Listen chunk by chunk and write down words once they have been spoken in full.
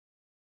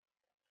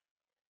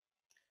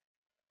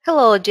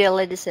Hello, dear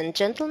ladies and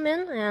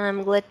gentlemen, and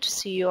I'm glad to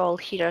see you all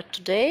here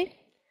today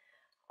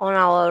on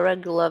our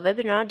regular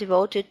webinar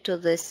devoted to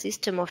the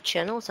system of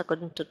channels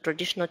according to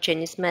traditional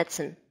Chinese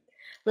medicine.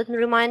 Let me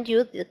remind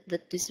you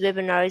that this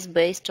webinar is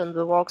based on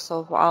the works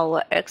of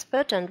our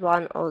expert and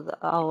one of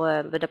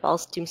our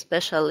Vedapulse team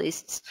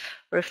specialists,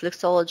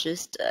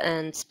 reflexologist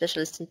and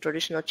specialist in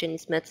traditional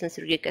Chinese medicine,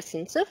 Sergey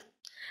Kosintsev.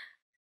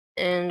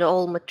 And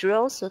all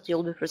materials that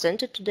will be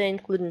presented today,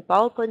 including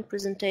PowerPoint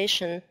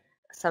presentation,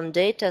 some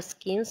data,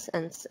 schemes,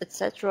 and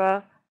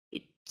etc.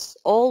 It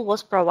all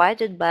was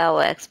provided by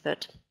our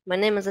expert. My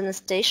name is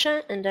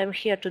Anastasia, and I'm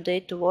here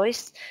today to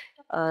voice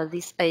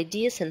these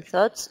ideas and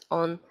thoughts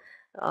on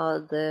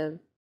the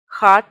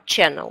heart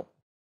channel.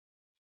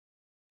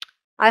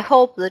 I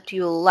hope that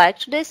you like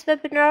today's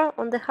webinar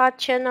on the heart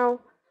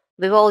channel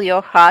with all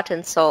your heart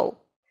and soul.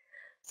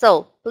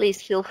 So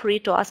please feel free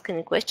to ask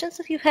any questions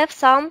if you have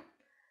some,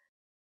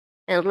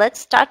 and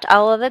let's start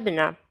our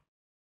webinar.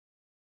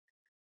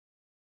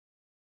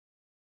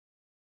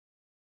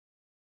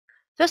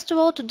 First of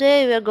all,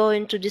 today we are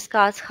going to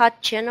discuss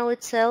heart channel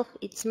itself,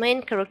 its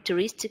main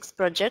characteristics,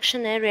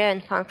 projection area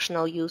and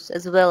functional use,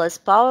 as well as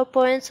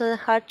PowerPoints on the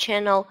heart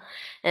channel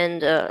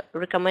and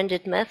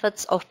recommended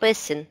methods of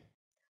pacing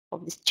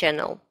of this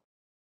channel.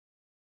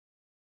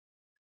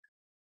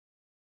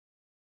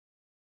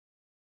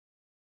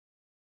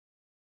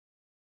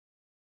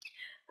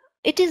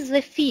 It is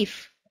the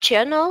fifth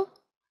channel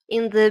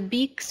in the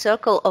big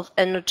circle of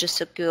energy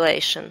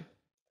circulation,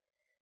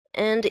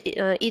 and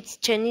its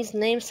Chinese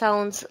name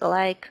sounds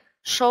like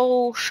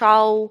Shou,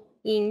 Shao,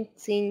 Yin,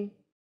 Xin,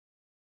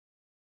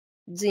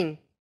 Zin.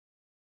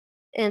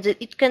 And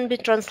it can be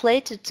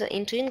translated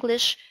into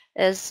English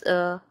as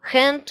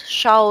hand,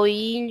 shao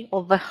yin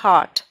of the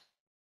heart.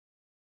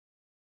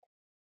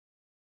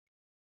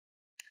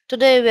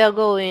 Today we are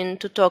going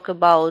to talk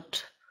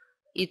about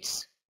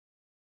its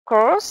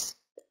course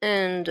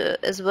and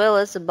as well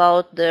as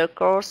about the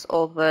course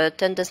of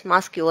tendus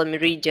muscular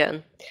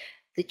meridian,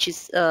 which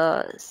is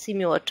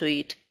similar to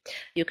it.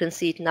 You can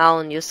see it now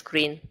on your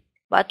screen,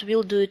 but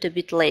we'll do it a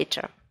bit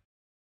later.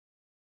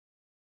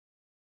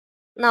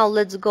 Now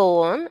let's go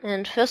on,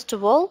 and first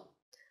of all,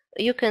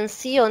 you can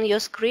see on your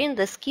screen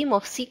the scheme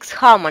of 6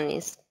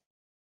 harmonies.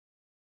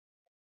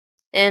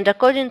 And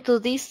according to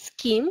this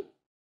scheme,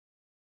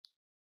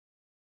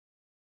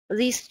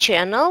 this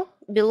channel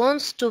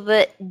belongs to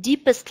the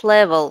deepest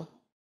level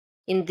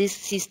in this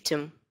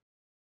system.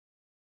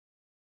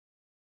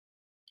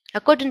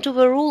 According to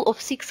the rule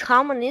of 6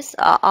 harmonies,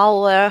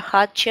 our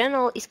heart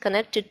channel is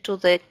connected to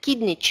the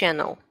kidney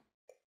channel.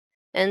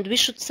 And we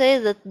should say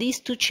that these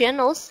two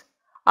channels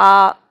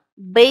are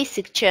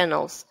basic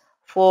channels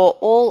for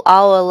all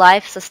our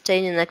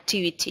life-sustaining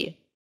activity.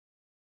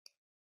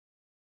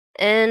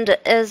 And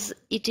as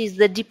it is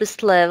the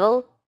deepest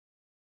level,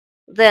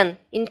 then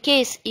in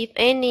case if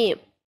any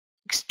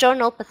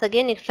external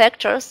pathogenic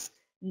factors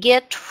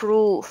get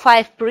through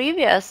 5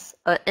 previous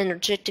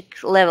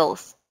energetic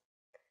levels,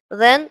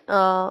 then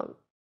a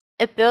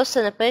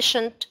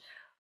patient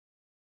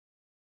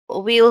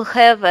will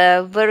have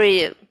a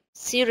very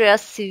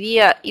serious,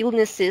 severe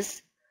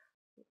illnesses.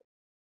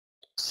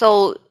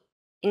 So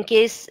in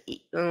case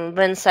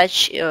when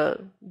such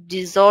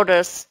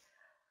disorders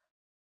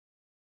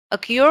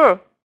occur,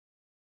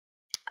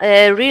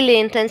 really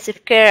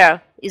intensive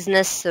care is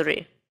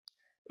necessary,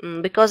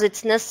 because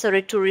it's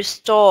necessary to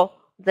restore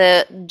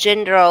the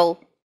general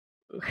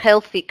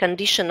healthy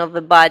condition of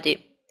the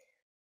body.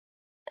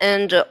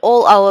 And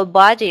all our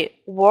body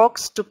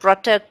works to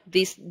protect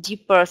this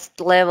deepest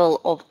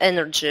level of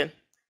energy,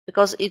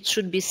 because it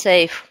should be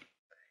safe,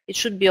 it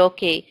should be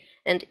okay.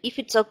 And if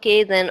it's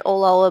okay, then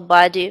all our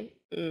body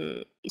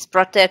is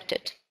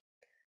protected.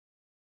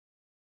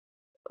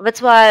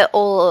 That's why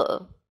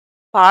all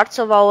parts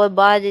of our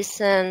body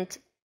send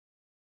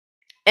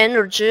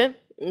energy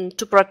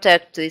to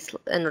protect this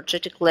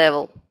energetic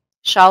level,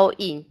 Shao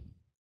Yin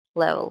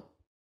level.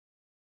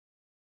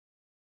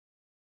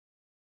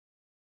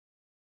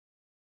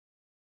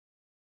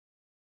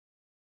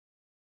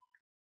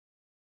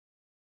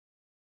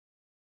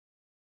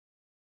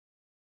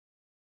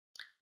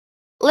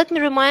 Let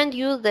me remind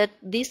you that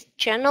this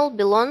channel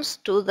belongs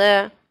to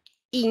the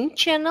Yin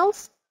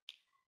channels,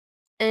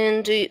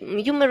 and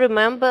you may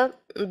remember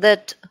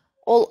that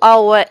all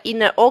our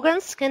inner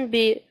organs can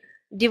be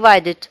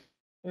divided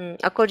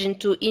according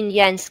to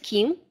Yin-Yang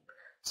scheme.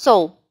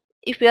 So,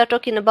 if we are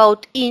talking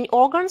about Yin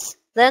organs,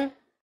 then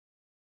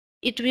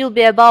it will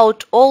be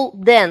about all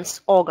dense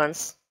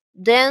organs,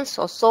 dense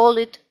or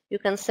solid, you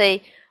can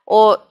say,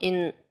 or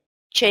in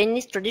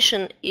Chinese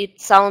tradition it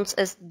sounds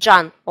as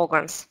Zhan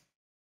organs.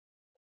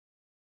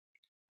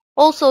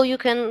 Also, you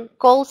can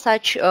call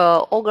such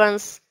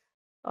organs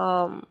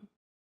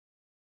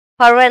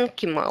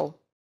parenchymal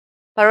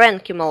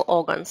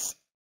organs.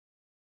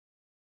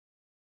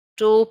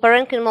 To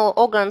parenchymal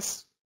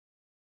organs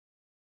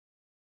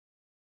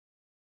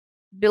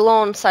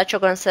belong such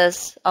organs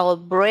as our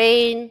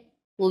brain,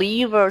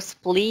 liver,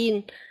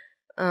 spleen,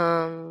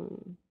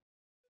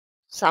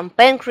 some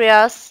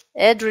pancreas,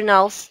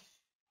 adrenals.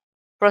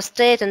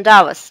 prostate, and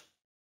others.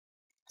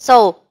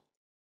 So,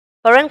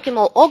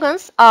 parenchymal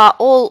organs are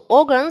all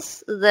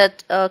organs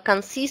that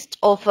consist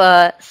of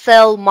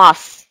cell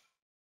mass.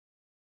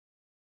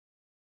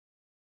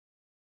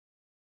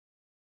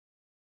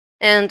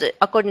 And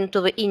according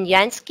to the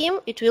yin-yang scheme,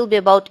 it will be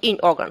about yin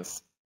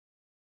organs.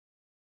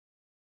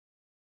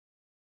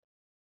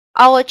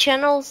 Our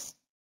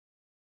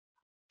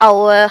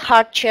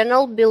heart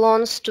channel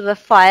belongs to the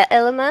fire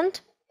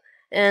element,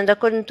 and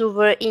according to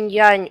the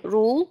yin-yang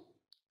rule,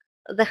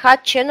 the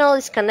heart channel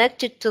is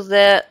connected to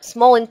the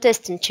small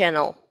intestine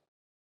channel.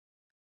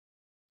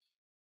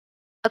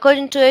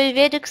 According to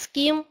Ayurvedic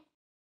scheme,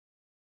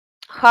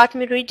 heart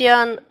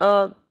meridian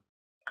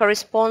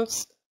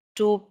corresponds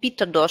to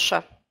Pitta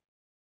dosha,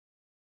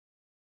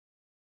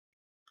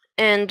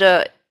 and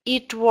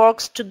it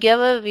works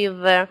together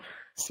with the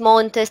small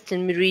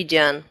intestine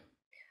meridian,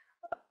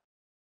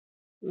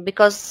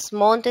 because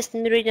small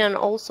intestine meridian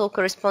also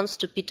corresponds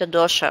to Pitta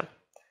dosha,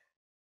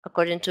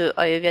 according to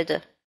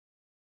Ayurveda.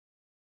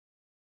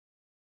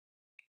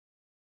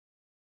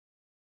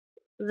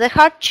 The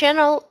heart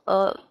channel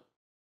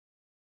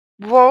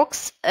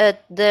works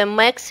at the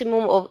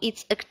maximum of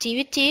its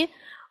activity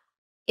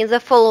in the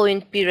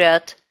following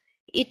period.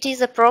 It is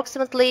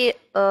approximately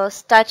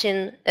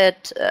starting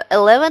at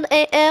 11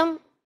 a.m.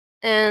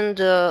 and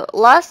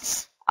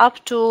lasts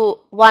up to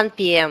 1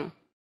 p.m.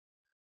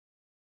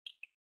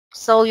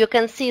 So you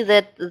can see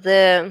that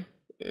the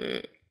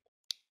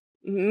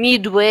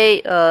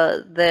midway,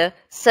 the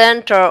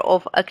center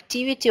of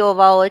activity of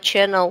our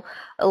channel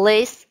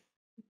lays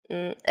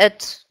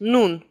at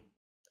noon.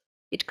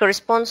 It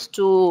corresponds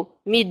to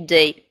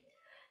midday.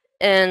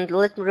 And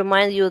let me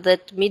remind you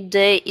that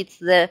midday is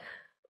the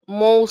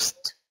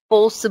most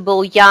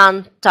possible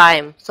yang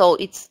time. So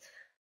it's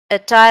a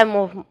time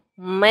of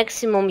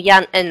maximum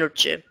yang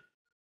energy.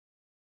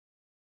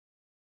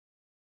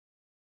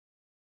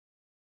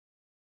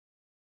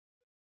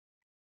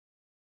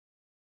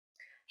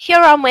 Here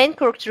are main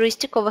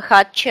characteristics of a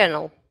heart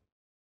channel.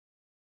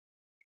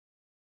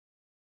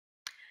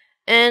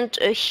 And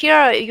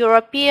here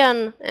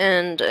European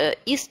and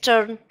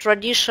Eastern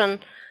tradition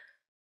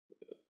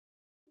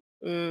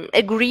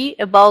agree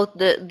about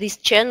this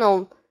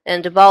channel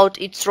and about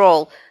its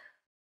role.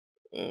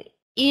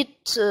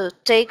 It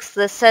takes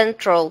the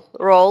central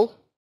role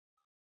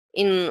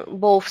in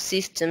both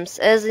systems,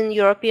 as in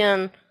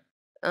European,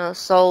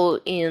 so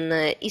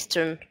in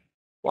Eastern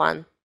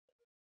one.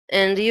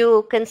 And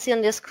you can see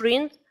on the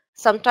screen,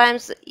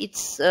 sometimes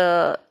it's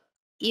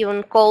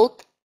even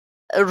called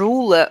a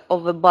ruler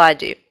of the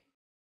body.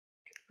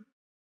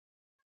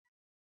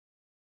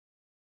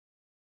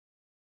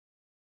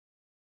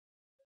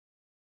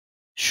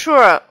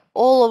 Sure,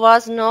 all of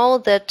us know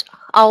that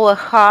our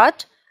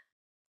heart,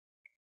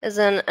 as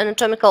an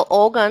anatomical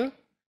organ,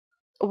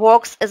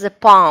 works as a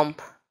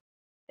pump,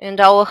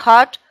 and our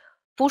heart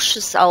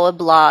pushes our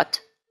blood.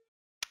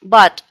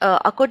 But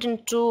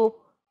according to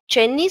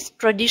Chinese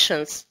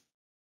traditions,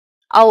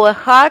 our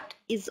heart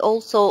is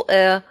also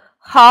a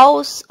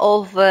house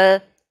of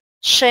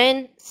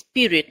Shen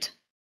spirit.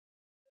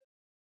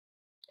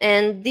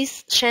 And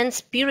this Shen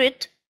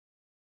spirit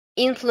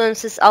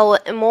influences our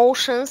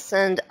emotions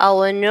and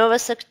our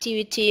nervous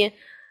activity,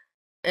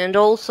 and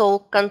also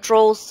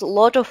controls a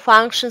lot of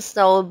functions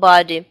in our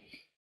body,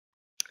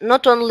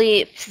 not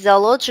only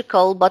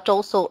physiological but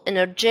also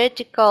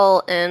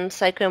energetical and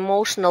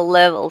psycho-emotional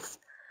levels.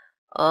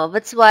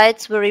 That's why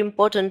it's very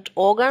important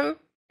organ,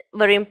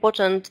 very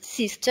important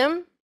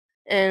system,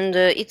 and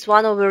it's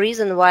one of the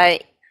reasons why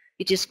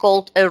it is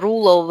called a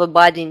ruler of the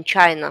body in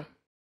China.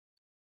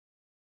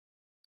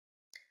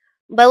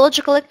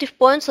 Biological active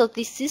points of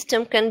this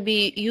system can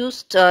be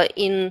used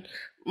in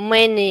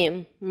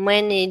many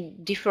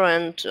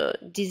different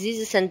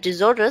diseases and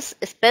disorders,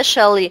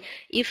 especially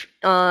if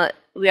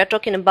we are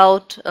talking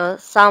about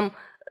some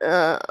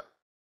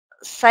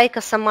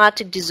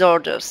psychosomatic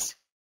disorders.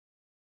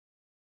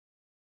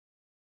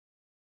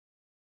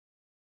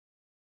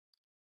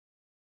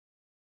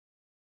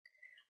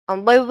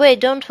 By the way,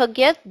 don't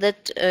forget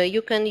that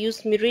you can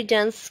use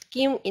meridian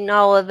scheme in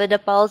our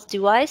VedaPulse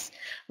device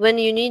when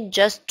you need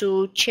just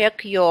to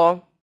check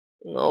your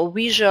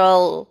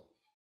visual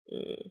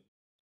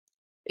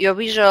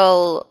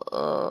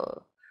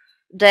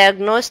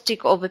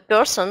diagnostic of a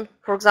person.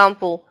 For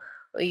example,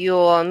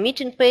 you're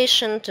meeting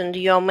patient and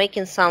you're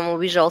making some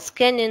visual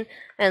scanning,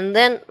 and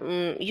then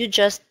you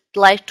just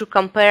like to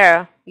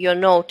compare your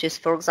notice,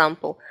 for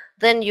example.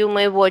 Then you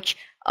may watch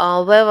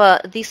whether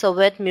this or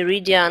that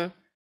meridian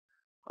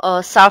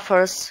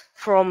suffers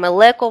from a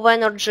lack of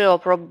energy, or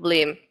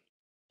probably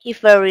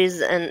if there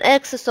is an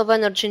excess of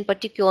energy in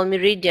particular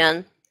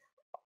meridian.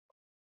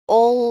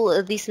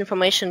 All this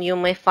information you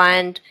may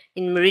find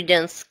in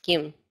meridian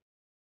scheme.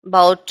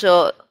 About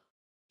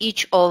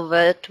each of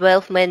the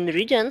 12 main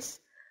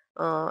meridians,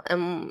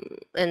 and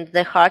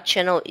the heart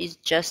channel is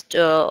just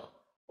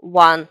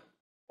one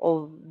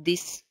of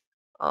these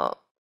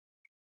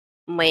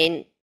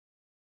main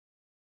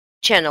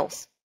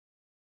channels,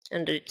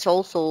 and it's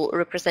also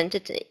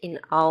represented in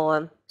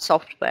our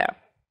software.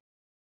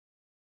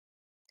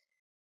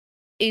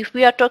 if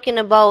we are talking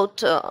about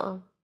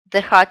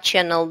the heart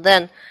channel,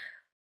 then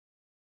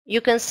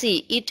you can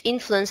see it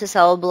influences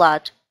our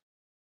blood.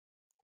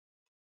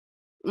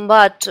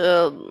 But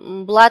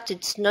blood,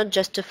 it's not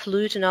just a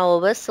fluid in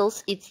our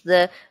vessels, it's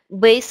the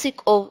basic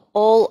of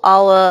all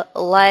our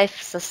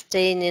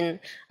life-sustaining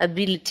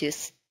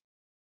abilities.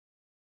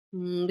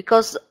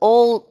 Because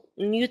all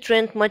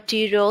nutrient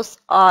materials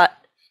are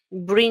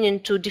bring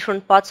into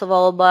different parts of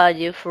our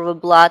body through the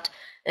blood,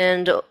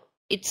 and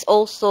it's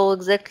also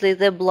exactly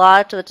the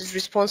blood that is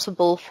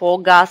responsible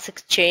for gas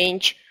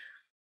exchange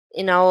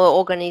in our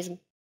organism.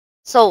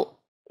 So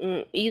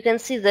you can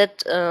see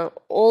that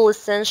all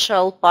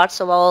essential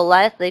parts of our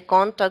life, they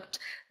contact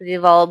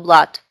with our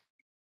blood.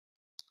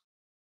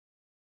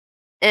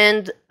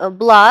 And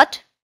blood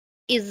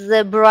is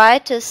the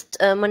brightest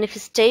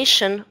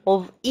manifestation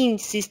of immune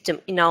system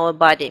in our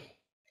body.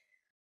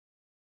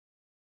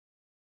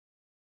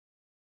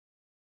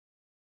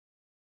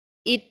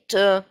 It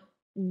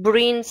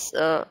brings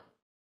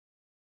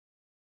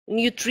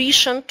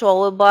nutrition to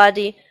our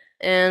body,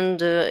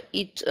 and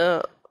it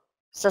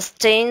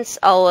sustains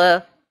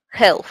our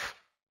health.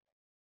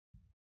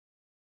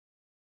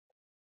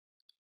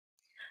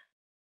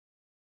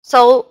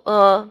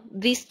 So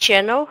this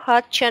channel,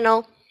 heart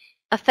channel,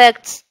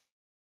 affects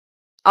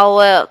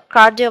our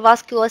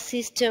cardiovascular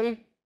system.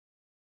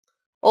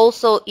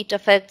 Also, it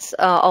affects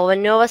our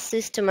nervous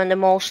system and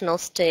emotional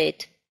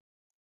state.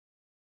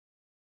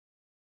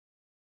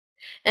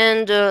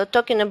 And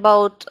talking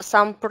about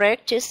some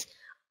practice,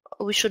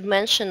 we should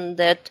mention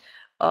that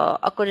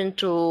according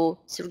to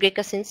Sergey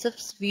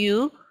Kosintsev's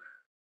view,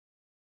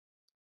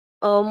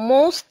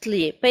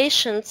 mostly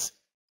patients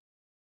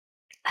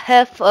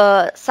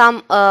have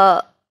some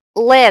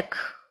lack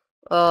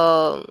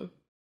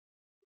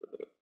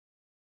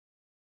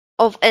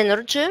of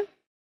energy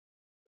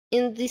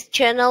in this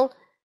channel,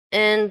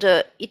 and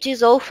it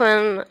is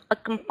often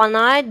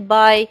accompanied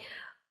by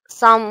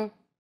some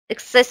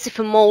excessive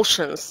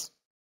emotions.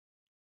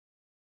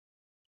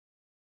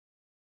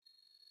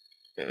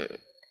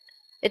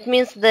 It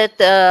means that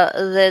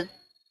the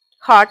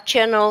heart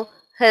channel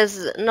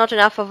has not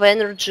enough of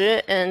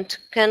energy and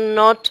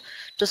cannot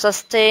to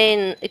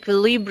sustain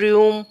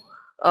equilibrium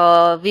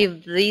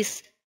with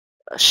this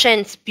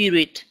Shen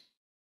spirit.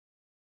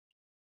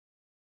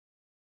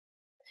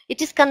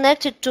 It is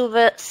connected to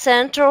the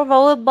center of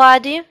our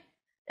body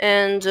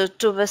and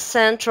to the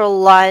central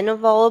line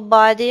of our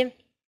body.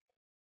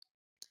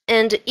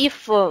 And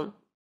if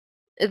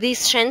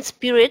this Shen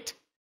spirit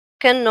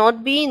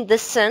cannot be in the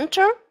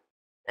center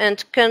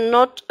and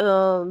cannot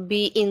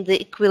be in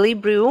the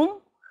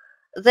equilibrium,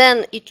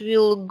 then it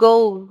will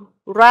go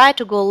right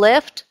or go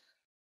left.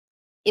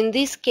 In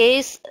this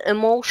case,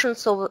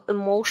 emotions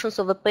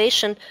of a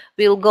patient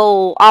will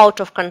go out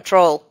of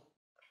control.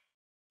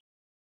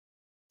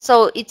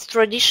 So it's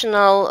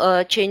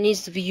traditional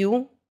Chinese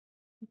view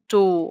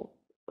to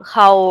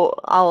how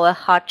our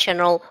heart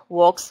channel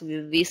works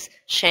with this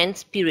Shen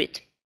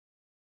spirit.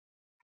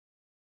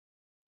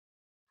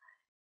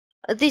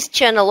 This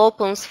channel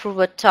opens through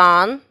the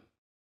tongue,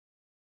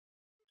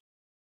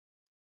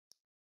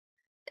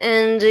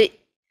 and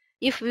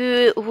if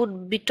we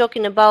would be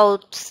talking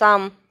about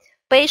some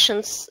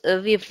patients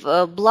with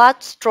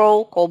blood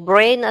stroke or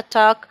brain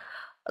attack,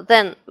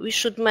 then we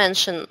should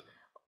mention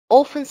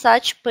often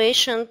such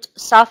patients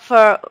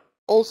suffer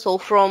also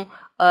from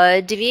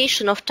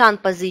deviation of tongue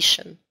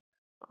position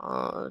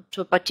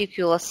to a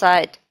particular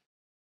side.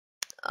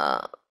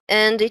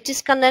 And it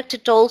is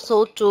connected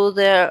also to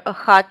their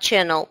heart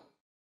channel.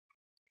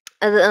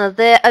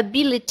 Their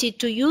ability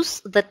to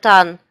use the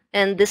tongue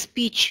and the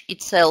speech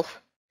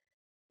itself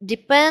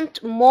depend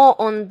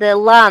more on the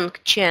lung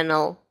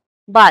channel,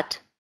 but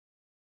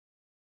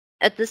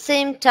at the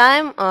same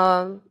time,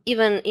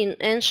 even in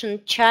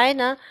ancient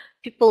China,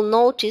 people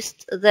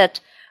noticed that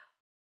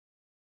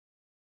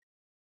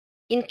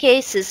in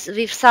cases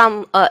with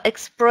some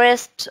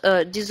expressed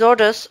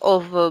disorders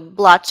of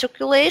blood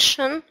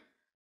circulation,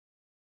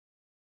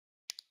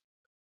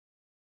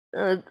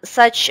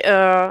 such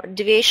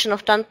deviation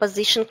of tongue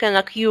position can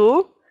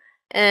occur,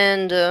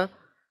 and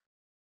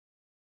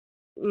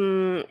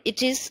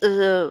it is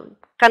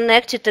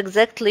connected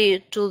exactly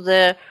to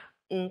the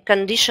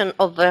condition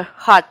of the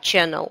heart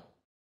channel.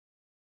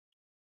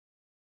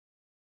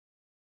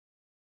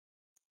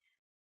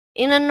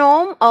 In a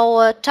norm,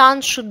 our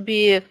tongue should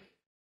be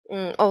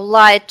of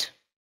light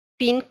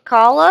pink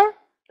color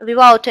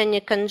without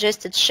any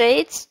congested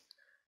shades,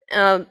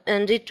 and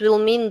it will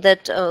mean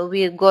that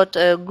we got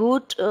a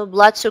good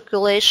blood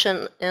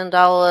circulation, and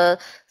our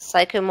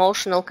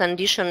psycho-emotional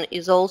condition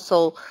is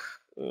also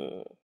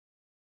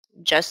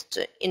just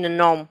in a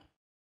norm.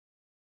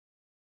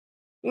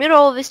 Mirror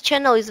of this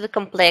channel is the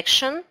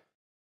complexion.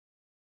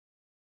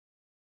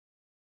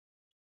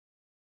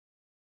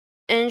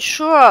 And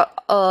sure,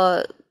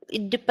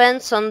 it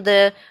depends on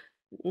the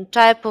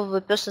type of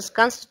a person's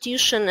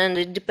constitution, and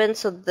it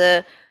depends on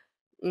the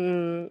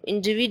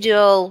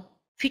individual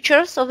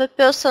features of a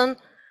person,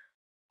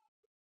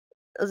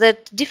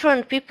 that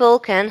different people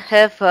can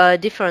have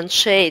different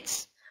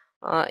shades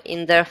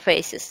in their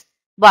faces.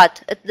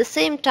 But at the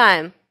same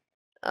time,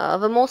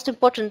 the most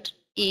important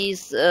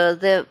is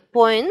the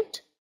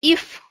point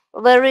if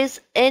there is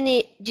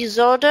any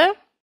disorder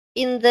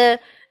in the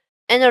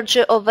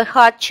energy of the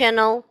heart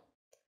channel,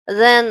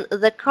 then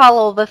the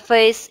color of the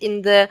face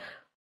in the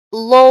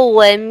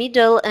lower,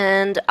 middle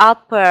and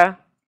upper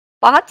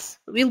parts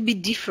will be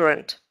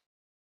different.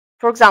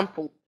 For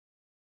example,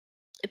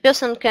 a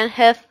person can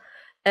have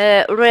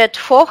a red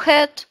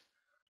forehead,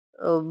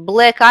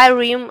 black eye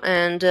rim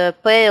and a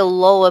pale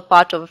lower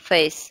part of the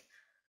face.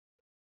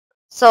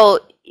 So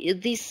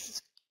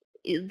this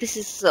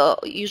is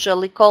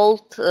usually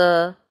called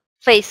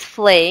face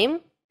flame,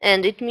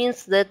 and it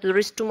means that there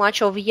is too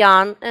much of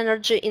yang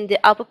energy in the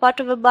upper part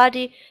of the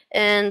body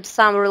and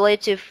some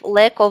relative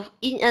lack of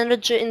yin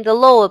energy in the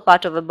lower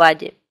part of the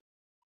body.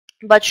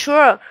 But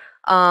sure,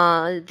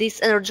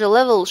 this energy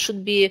level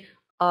should be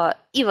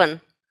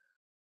even,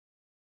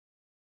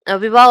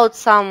 without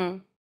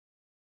some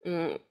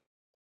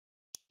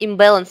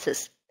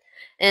imbalances.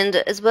 And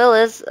as well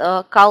as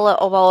color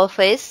of our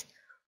face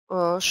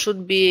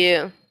should be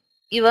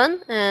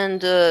even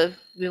and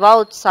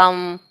without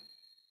some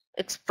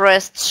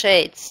expressed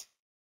shades.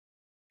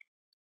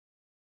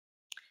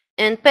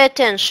 And pay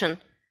attention,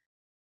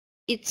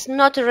 it's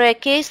not a rare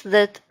case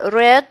that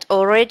red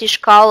or reddish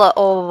color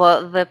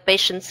of the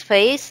patient's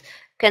face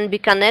can be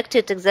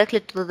connected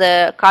exactly to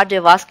the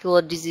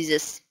cardiovascular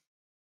diseases.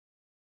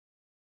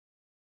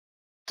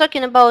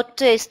 Talking about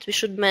taste, we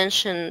should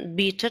mention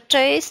bitter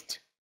taste.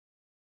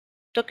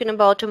 Talking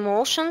about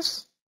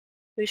emotions,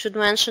 we should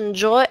mention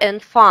joy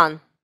and fun.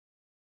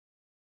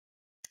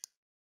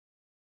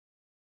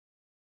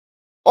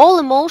 All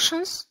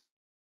emotions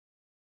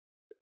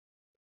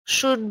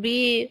should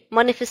be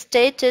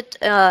manifested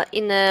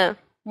in a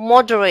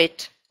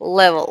moderate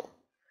level.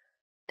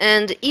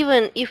 And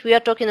even if we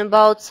are talking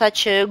about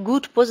such a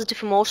good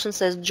positive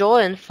emotions as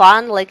joy and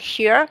fun, like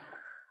here,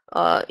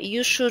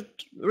 you should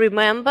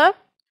remember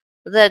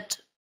that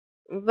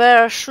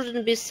there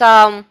shouldn't be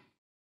some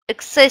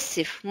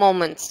excessive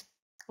moments.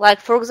 Like,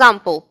 for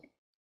example,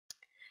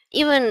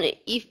 even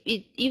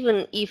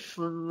if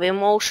the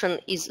emotion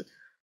is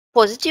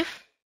positive,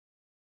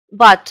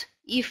 but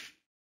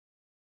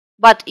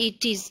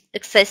it is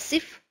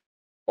excessive,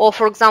 or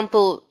for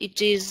example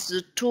it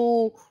is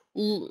too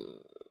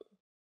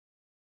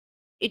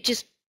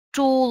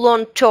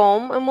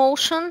long-term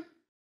emotion,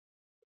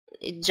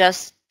 it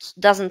just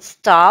doesn't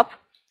stop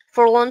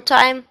for a long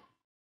time,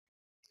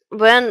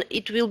 then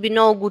it will be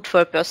no good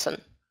for a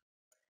person.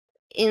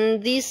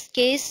 In this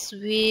case,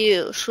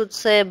 we should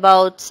say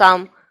about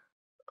some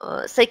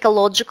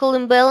psychological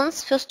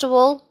imbalance first of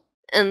all,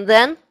 and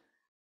then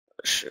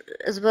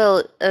as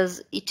well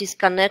as it is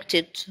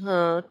connected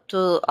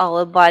to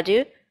our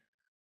body.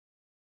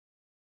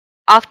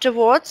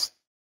 Afterwards,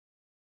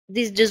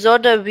 this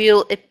disorder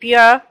will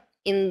appear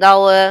in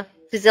our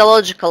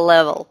physiological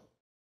level.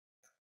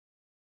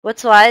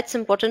 That's why it's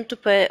important to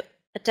pay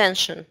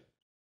attention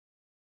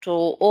to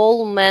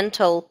all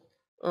mental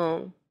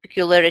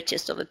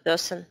peculiarities of a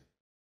person.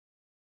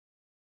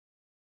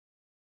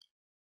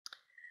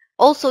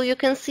 Also, you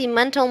can see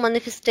mental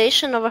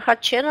manifestation of a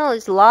heart channel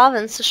is love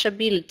and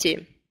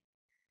sociability.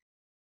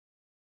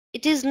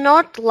 It is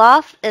not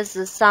love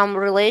as some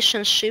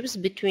relationships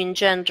between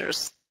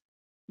genders,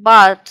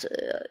 but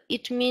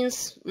it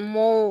means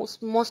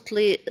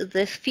mostly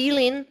the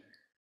feeling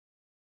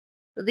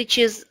which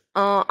is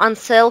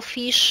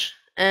unselfish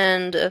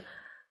and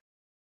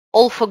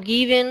all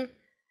forgiving.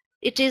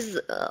 It is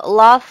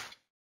love,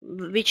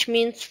 which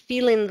means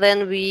feeling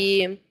when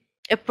we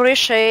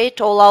appreciate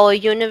all our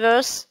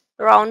universe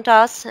around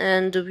us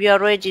and we are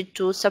ready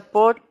to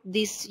support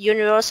this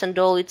universe and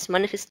all its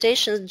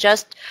manifestations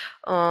just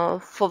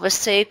for the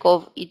sake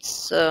of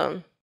its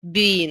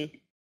being.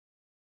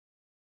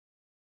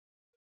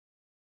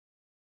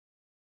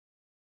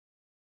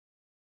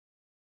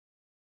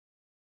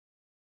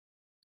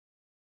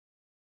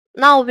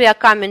 Now we are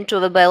coming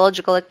to the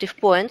biological active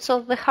points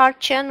of the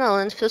heart channel,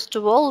 and first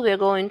of all we are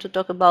going to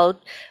talk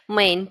about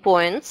main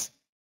points.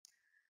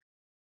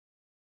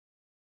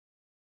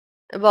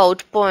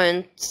 About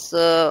points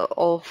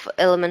of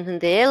element in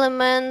the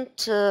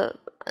element,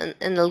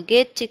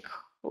 analgetic,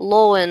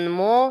 low and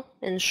more,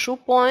 and shoe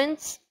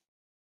points.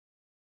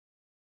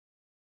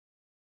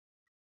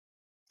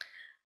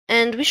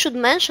 And we should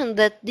mention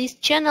that this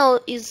channel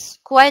is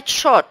quite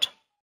short.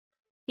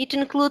 It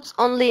includes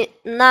only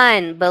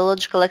 9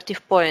 biological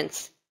active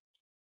points.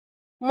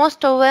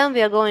 Most of them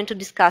we are going to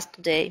discuss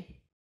today.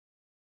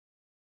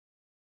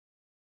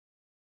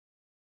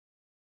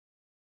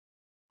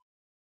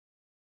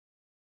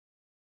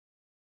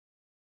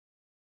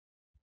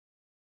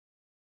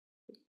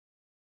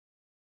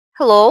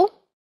 Hello?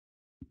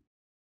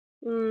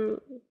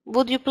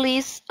 Would you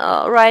please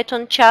write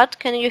on chat,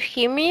 can you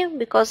hear me?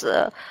 Because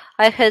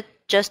I had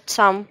just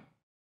some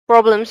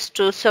problems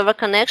to server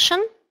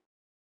connection.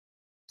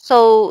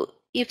 So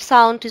if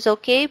sound is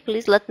okay,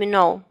 please let me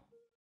know.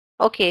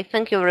 Okay,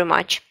 thank you very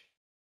much.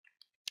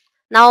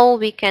 Now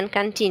we can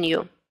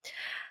continue.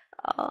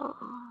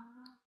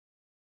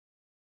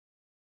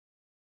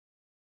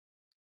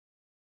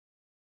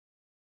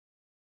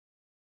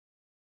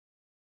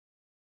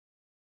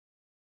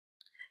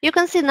 You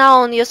can see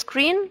now on your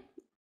screen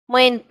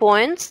main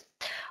points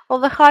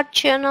of the heart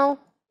channel,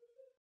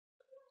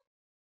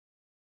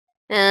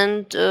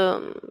 and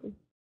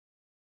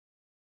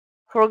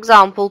for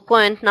example,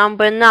 point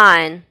number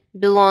 9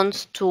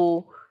 belongs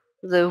to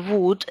the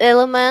wood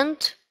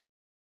element.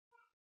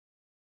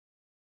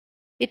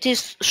 It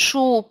is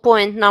shoe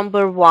point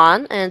number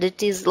 1, and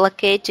it is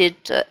located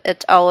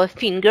at our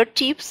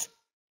fingertips.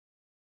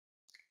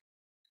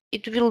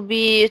 It will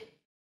be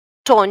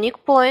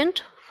tonic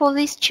point for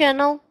this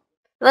channel.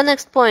 The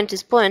next point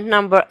is point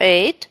number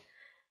 8,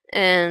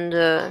 and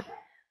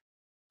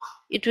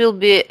it will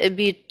be a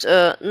bit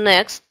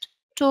next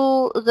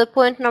to the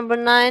point number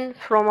 9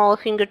 from our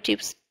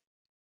fingertips.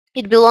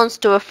 It belongs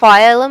to a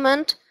fire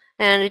element,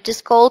 and it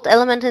is called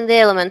element in the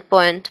element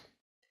point.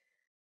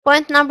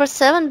 Point number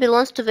 7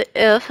 belongs to the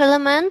earth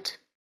element.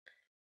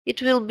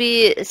 It will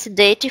be a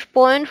sedative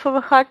point for the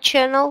heart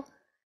channel.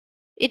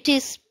 It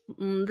is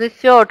the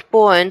third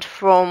point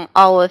from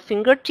our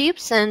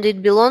fingertips, and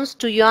it belongs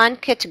to yuan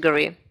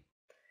category.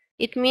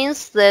 It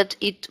means that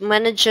it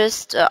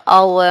manages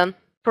our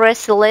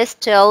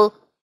pre-celestial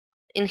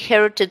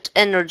inherited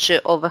energy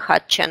of the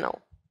heart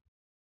channel.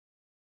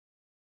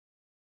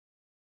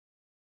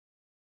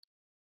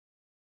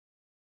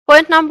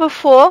 Point number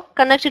 4,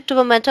 connected to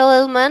the metal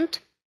element.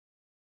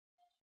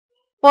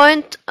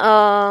 Point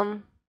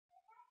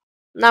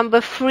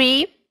number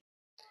 3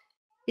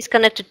 is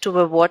connected to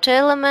the water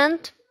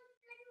element.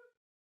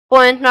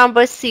 Point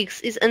number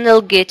 6 is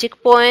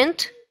energetic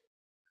point.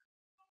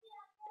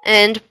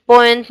 And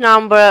point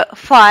number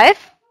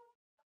 5,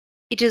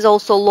 it is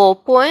also low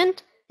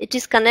point. It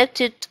is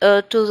connected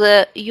to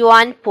the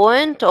yuan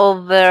point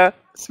of the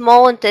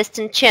small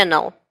intestine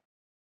channel.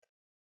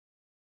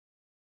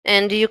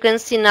 And you can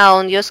see now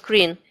on your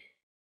screen,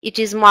 it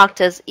is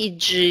marked as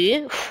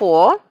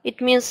EG4.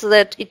 It means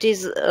that it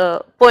is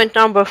point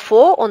number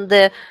 4 on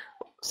the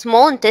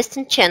small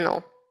intestine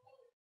channel.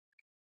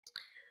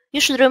 You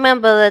should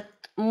remember that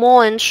Mo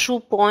and Shu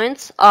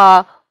points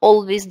are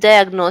always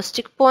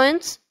diagnostic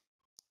points.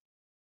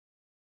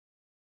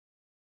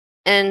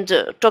 And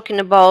talking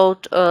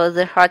about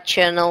the heart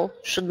channel,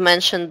 should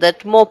mention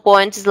that Mo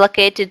point is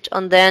located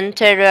on the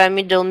anterior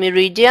middle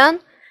meridian.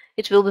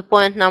 It will be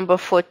point number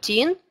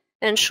 14.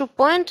 And Shu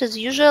point is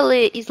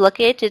usually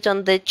located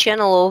on the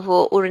channel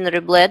of urinary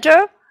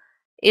bladder.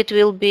 It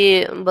will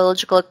be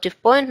biological active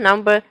point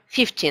number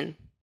 15.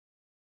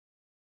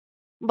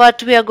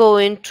 But we are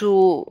going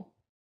to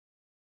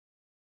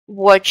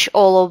watch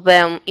all of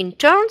them in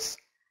turns,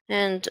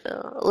 and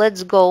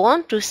let's go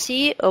on to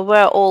see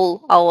where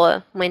all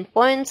our main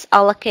points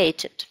are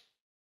located.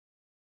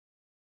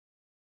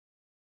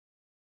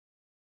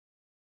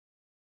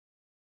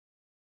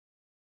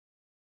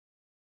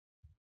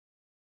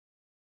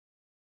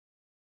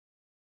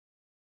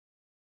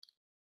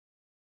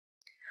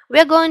 We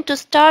are going to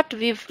start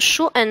with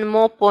Shu and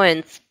Mo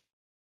points.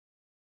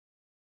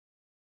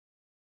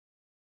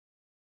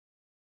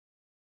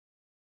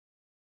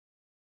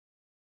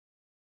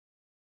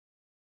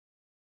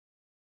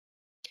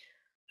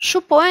 Shu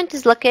point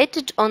is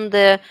located on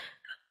the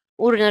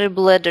urinary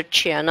bladder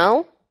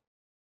channel,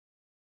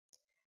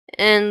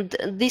 and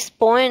this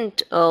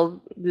point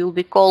will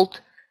be called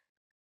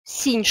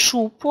Xin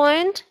Shu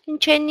point in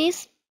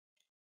Chinese.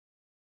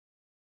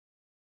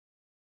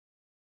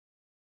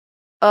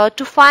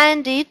 To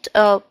find it,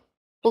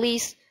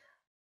 please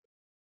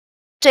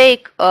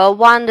take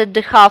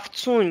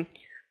 1.5 cun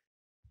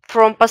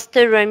from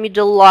posterior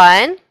middle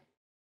line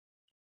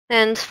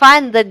and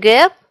find the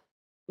gap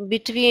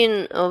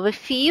between the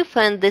fifth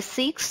and the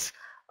sixth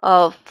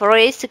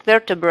thoracic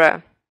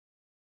vertebra.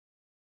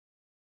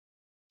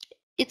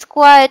 It's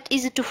quite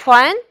easy to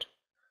find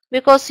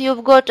because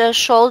you've got a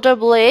shoulder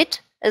blade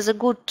as a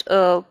good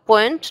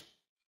point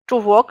to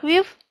work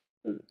with.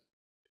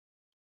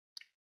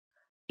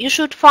 You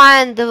should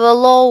find the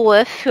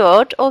lower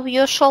third of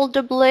your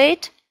shoulder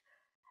blade,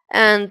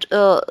 and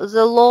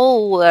the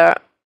lower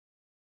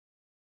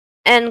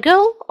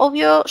angle of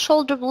your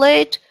shoulder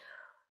blade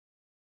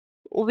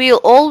will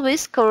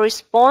always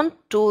correspond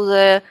to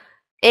the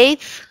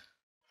 8th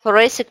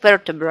thoracic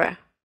vertebra.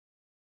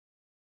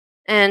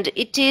 And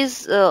it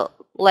is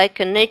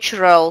like a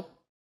natural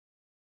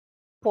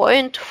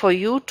point for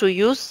you to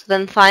use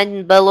when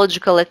finding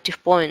biological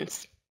active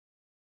points.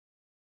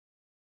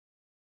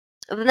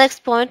 The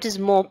next point is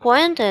Mo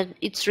point, and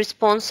it's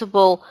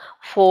responsible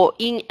for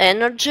yin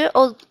energy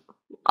of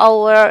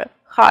our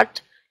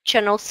heart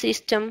channel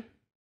system.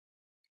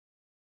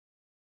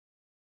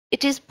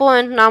 It is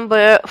point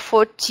number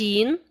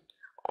 14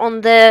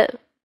 on the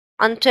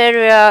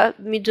anterior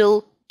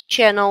middle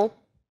channel.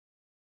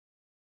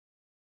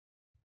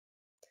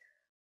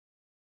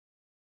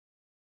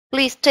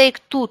 Please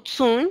take 2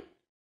 cun.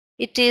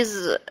 It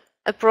is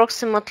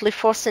approximately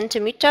 4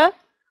 cm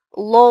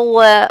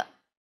lower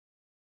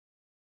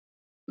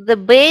the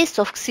base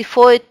of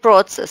xiphoid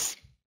process.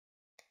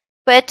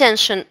 Pay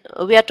attention,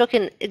 we are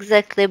talking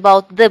exactly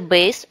about the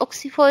base of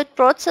xiphoid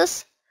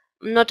process,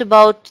 not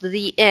about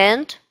the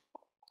end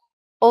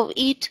of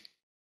it.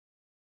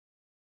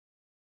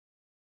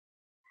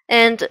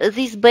 And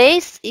this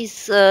base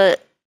is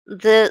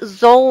the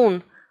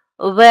zone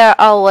where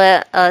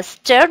our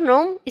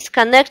sternum is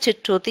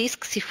connected to this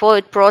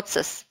xiphoid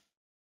process.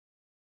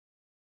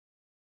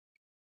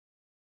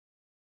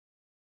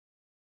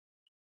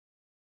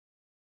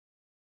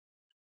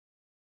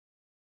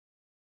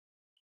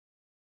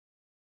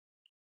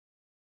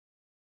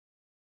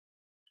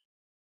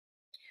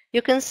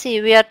 You can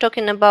see we are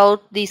talking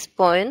about this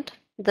point,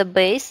 the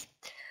base,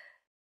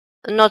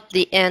 not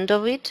the end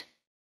of it.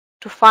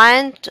 To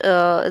find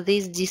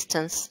this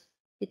distance,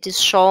 it is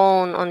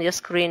shown on your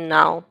screen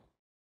now.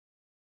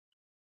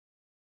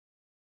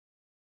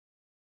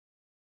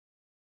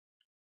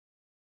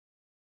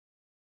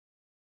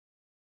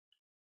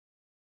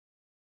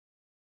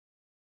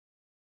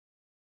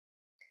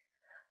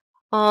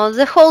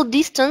 The whole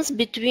distance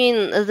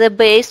between the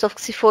base of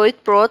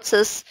xiphoid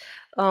process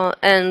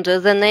and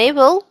the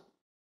navel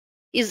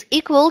is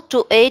equal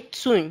to 8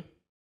 tsun.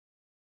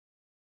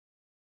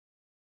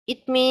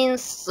 It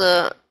means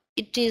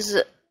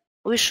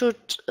we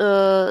should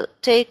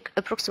take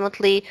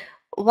approximately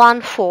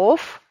 1/4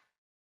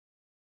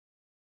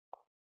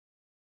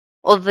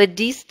 of the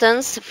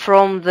distance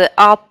from the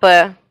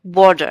upper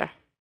border.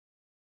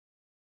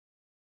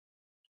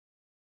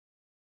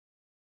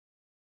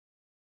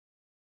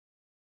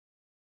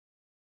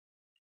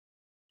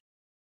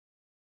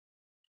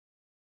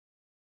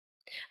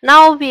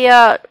 Now we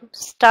are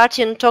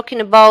starting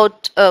talking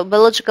about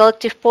biological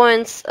active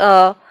points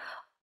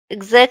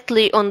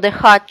exactly on the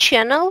heart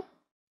channel.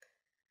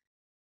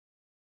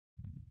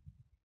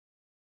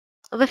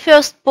 The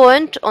first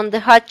point on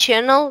the heart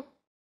channel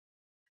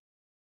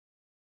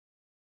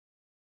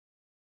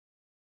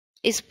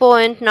is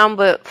point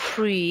number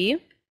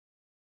 3.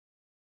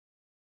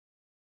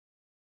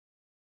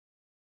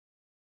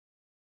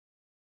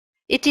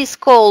 It is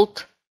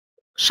called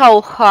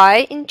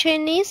Shaohai in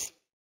Chinese.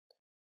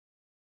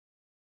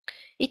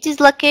 It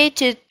is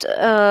located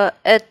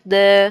at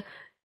the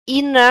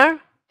inner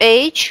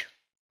edge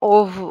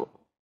of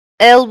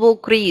elbow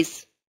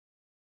crease,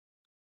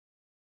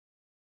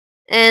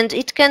 and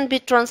it can be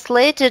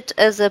translated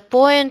as a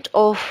point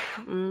of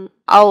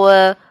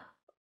our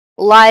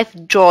life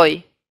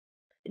joy.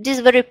 It is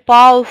very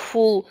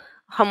powerful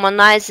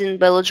harmonizing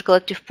biological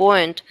active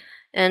point,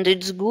 and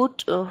it's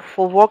good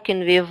for working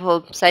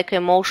with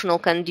psycho-emotional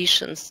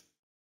conditions.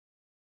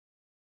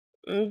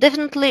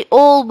 Definitely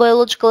all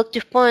biological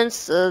active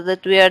points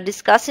that we are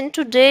discussing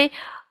today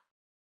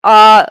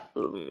are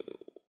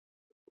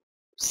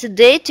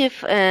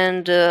sedative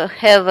and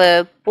have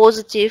a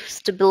positive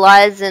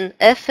stabilizing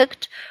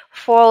effect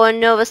for our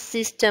nervous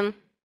system.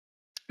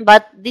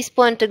 But this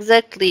point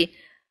exactly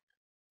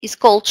is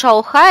called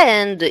Shaohai,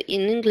 and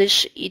in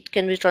English it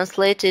can be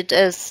translated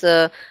as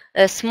a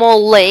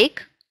small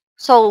lake.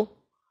 So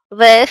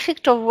the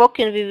effect of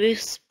working with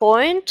this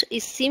point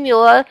is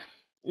similar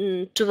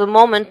to the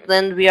moment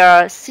when we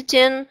are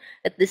sitting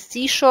at the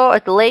seashore,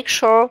 at the lake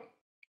shore,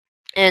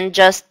 and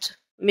just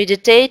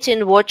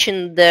meditating,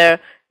 watching the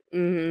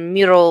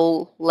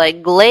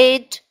mirror-like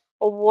glade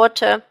of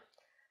water,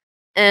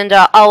 and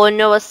our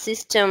nervous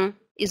system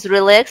is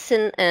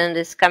relaxing and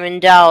is coming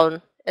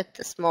down at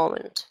this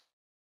moment.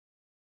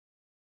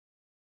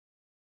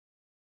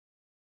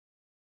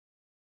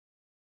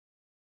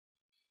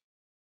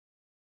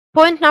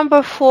 Point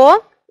number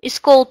 4 is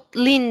called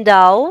Lin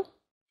Dao,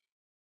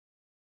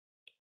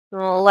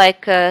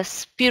 like a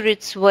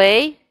spirit's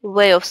way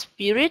of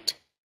spirit.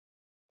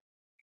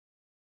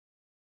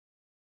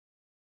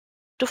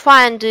 To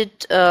find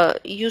it,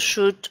 you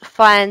should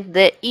find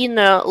the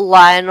inner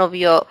line of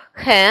your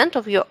hand,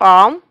 of your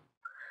arm,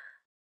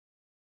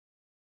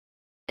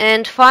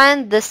 and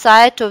find the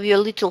side of your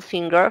little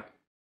finger.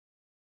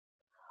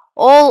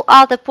 All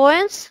other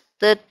points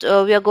that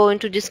we are going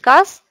to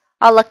discuss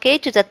are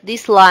located at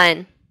this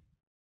line.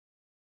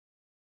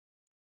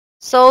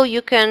 So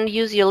you can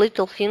use your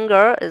little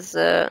finger as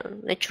a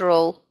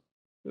natural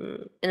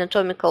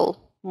anatomical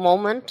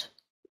moment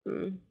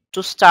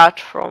to start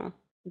from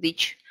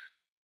which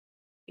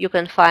you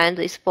can find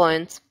these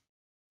points.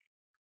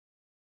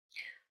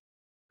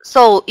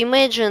 So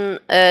imagine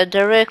a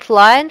direct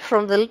line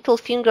from the little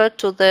finger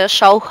to the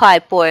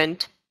Shaohai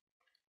point.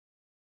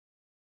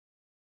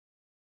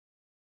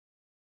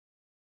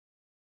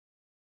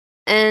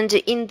 And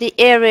in the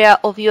area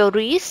of your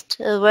wrist,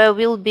 there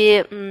will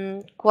be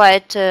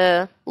quite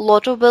a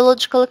lot of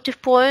biological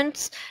active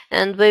points,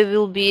 and they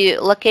will be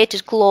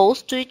located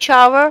close to each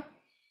other,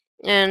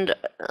 and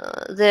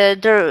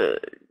the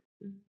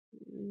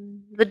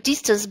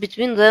distance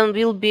between them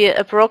will be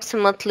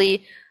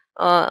approximately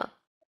a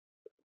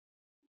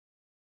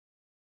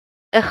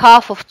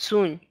half of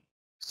tsun.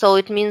 So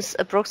it means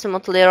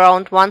approximately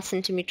around 1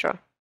 centimeter.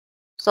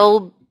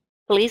 So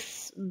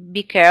please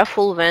be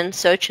careful when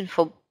searching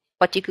for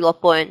particular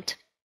point,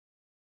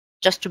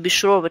 just to be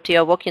sure that you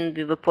are working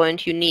with the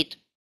point you need.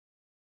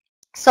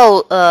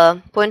 So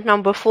point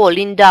number 4,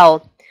 Lin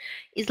Dao,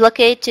 is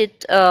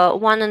located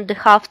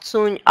 1.5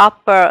 tsun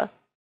upper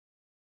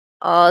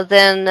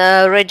than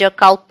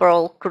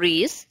radiocarpal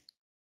crease.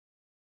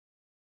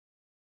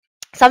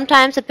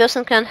 Sometimes a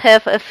person can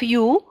have a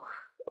few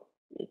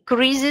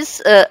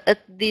creases at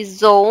this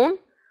zone.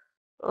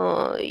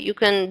 You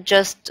can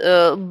just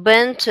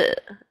bend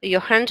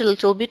your hand a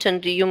little bit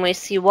and you may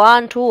see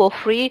 1, 2 or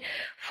 3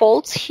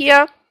 folds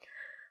here.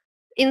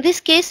 In this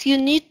case, you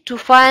need to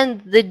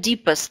find the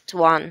deepest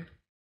one.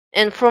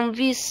 And from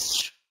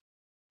this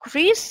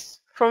crease,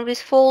 from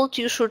this fold,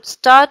 you should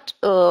start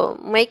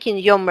making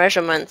your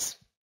measurements.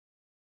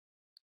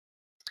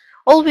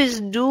 Always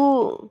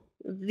do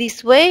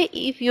this way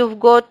if you've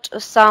got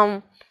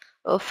some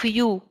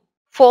few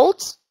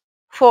folds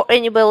for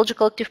any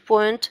biological active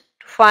point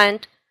to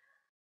find,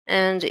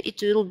 and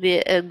it will be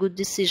a good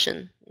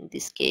decision in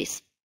this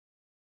case.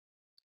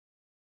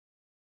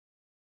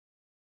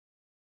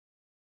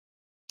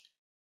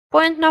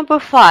 Point number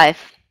 5.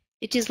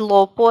 It is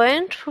low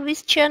point for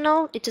this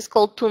channel. It is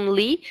called Tun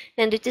Li,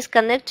 and it is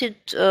connected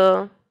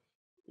to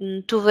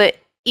the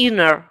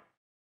inner.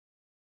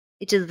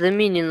 It is the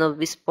meaning of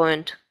this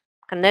point,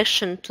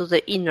 connection to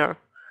the inner.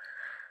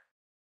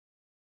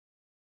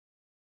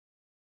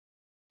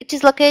 It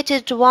is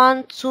located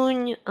 1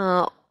 tun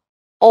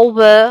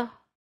over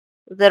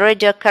the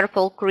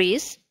radiocarpal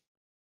crease.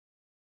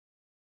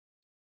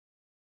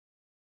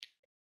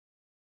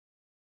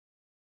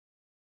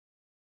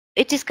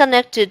 It is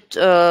connected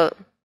to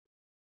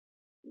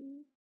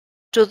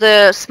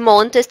the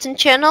small intestine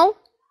channel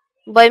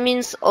by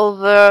means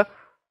of a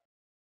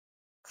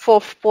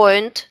 4th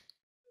point,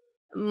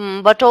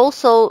 but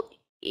also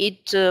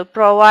it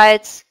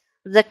provides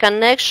the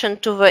connection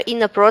to the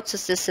inner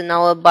processes in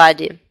our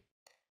body.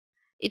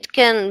 It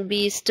can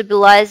be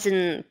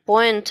stabilizing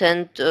point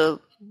and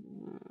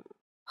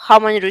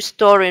harmony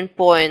restoring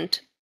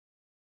point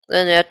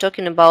when we are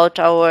talking about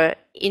our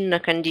inner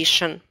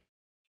condition.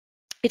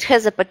 It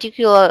has a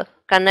particular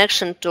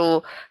connection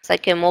to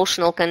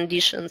psycho-emotional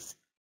conditions.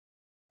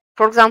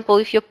 For example,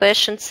 if your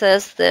patient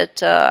says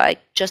that I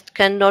just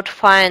cannot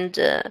find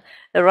a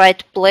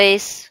right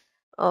place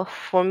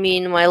for me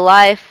in my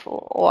life,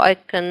 or I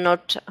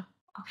cannot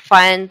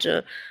find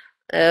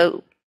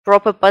a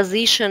proper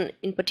position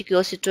in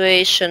particular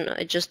situation,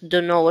 I just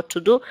don't know what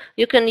to do,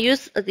 you can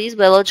use this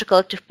biological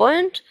active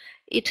point.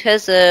 It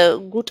has a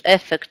good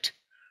effect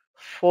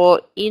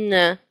for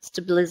inner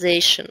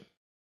stabilization.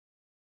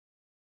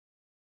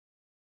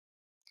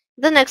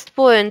 The next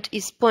point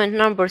is point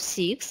number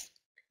 6.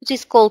 It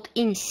is called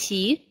In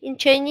Si in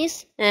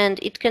Chinese, and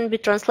it can be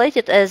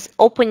translated as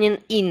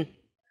opening in.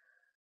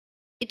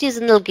 It is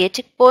an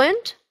analgetic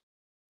point,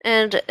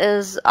 and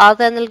as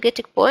other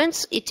analgetic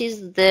points, it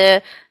is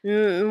the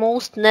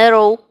most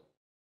narrow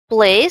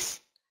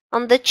place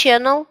on the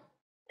channel,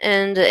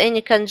 and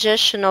any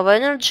congestion of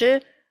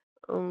energy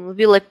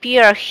will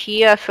appear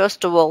here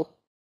first of all.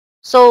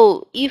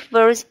 So if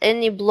there is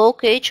any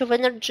blockage of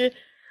energy,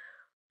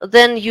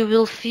 then you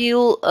will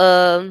feel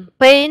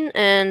pain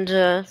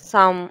and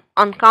some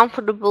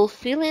uncomfortable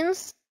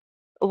feelings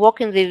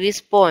walking with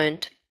this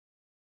point.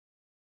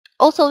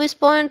 Also, this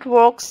point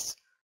works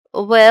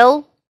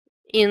well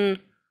in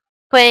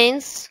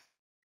pains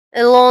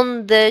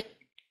along the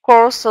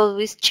course of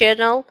this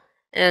channel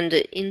and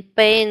in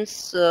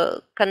pains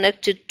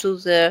connected to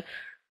the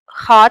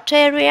heart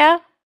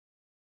area,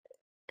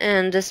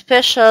 and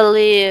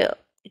especially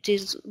it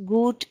is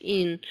good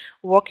in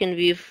working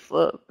with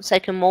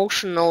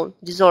psycho-emotional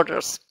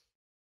disorders.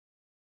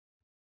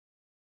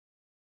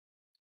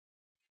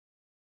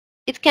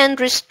 It can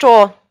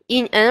restore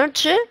in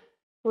energy,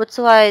 that's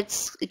why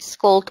it's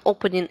called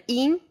opening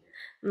in,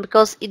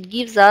 because it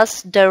gives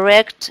us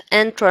direct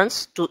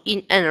entrance to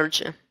in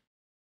energy.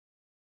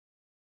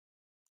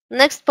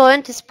 Next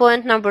point is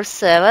point number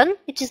 7.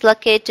 It is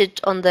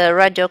located on the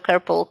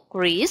radiocarpal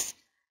crease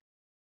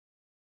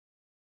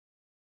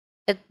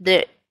at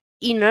the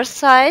inner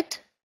side.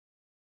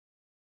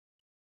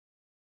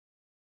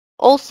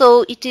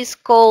 Also, it is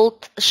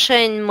called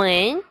Shen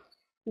Main,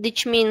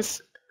 which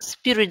means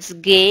spirit's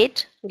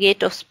gate,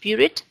 gate of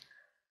spirit.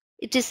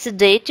 It is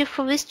sedative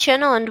for this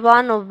channel and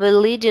one of the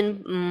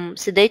leading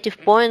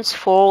sedative points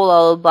for all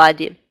our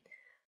body.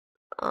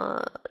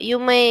 You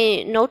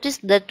may notice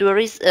that there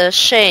is a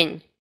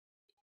Shen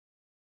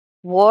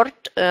word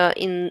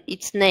in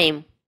its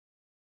name.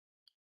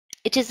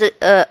 It is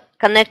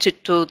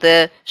connected to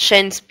the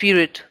Shen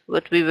spirit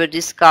that we were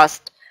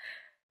discussing.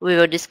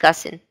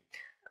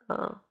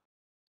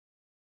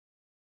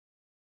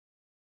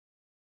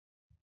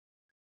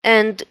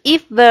 And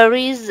if there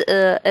is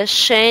a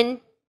Shen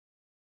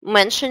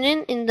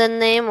mentioning in the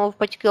name of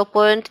particular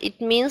point,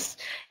 it means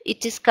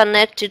it is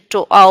connected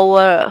to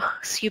our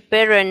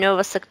superior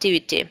nervous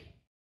activity.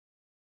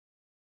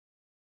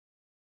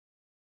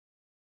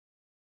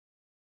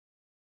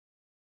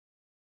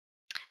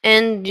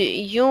 And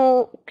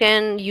you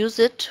can use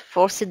it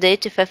for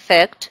sedative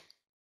effect.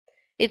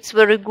 It's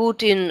very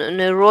good in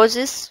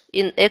neurosis,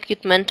 in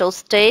acute mental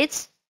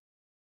states.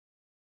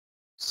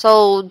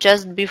 So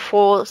just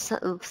before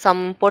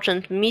some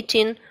important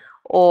meeting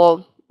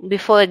or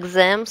before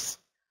exams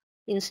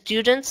in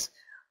students,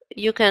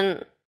 you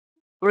can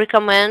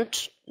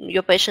recommend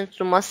your patient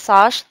to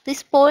massage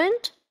this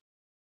point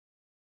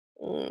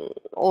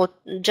or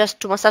just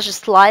to massage it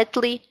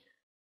slightly.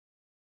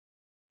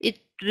 It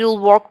will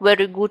work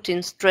very good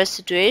in stress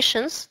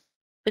situations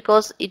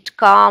because it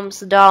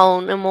calms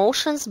down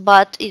emotions,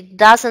 but it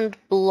doesn't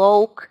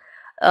block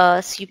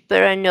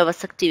superior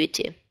nervous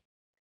activity.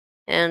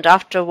 And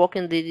after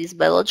working this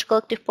biological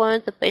active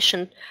point, the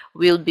patient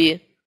will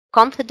be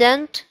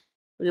confident,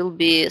 will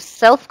be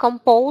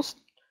self-composed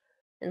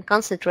and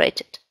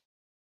concentrated.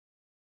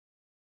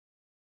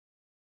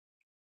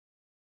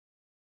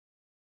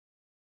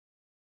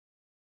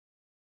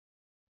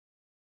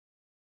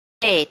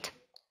 8.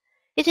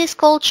 It is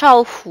called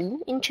Chao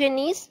Fu in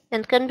Chinese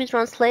and can be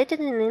translated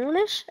in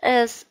English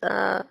as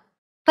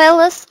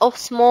Palace of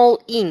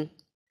Small Yin.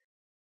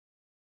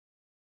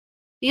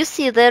 You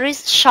see, there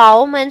is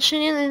Shao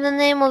mentioned in the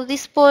name of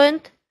this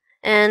point,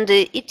 and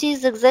it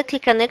is exactly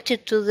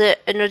connected to the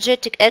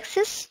energetic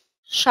axis,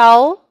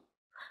 Shao,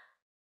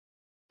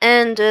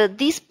 and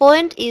this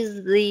point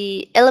is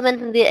the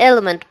element in the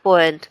element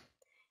point.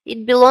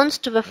 It belongs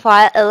to the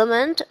fire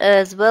element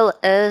as well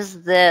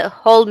as the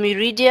whole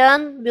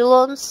meridian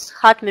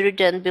heart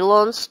meridian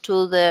belongs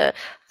to the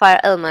fire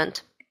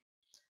element.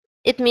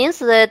 It means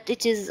that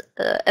it is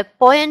a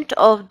point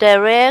of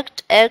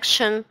direct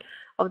action,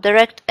 of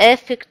direct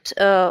effect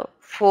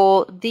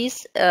for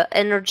this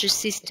energy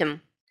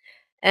system.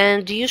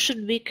 And you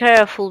should be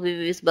careful with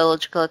this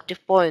biological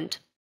active point.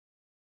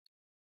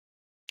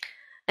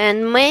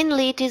 And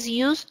mainly it is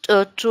used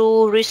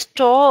to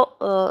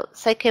restore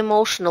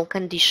psycho-emotional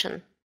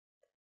condition.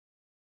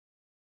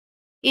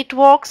 It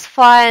works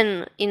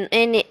fine in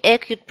any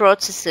acute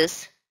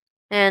processes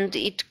and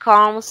it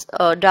calms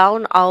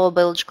down our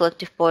biological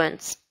active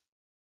points.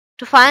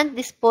 To find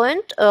this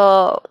point,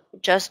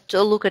 just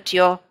look at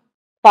your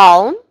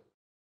palm,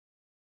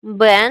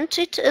 bend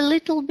it a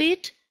little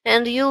bit,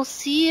 and you'll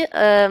see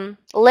a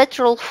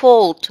lateral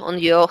fold on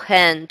your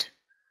hand.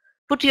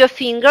 Put your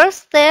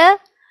fingers there,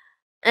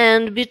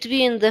 and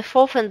between the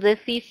fourth and the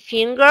fifth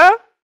finger,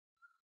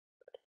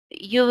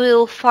 you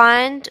will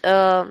find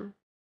our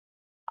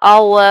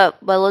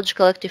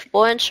biological active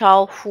point,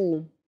 Shao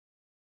Fu.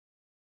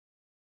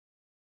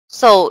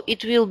 So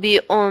it will be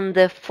on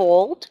the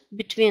fold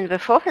between the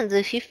fourth and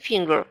the fifth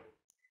finger.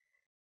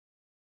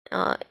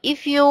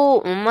 If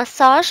you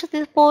massage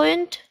this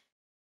point,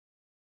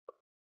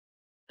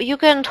 you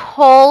can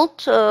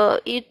hold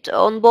it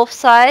on both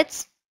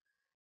sides.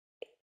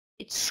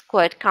 It's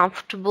quite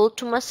comfortable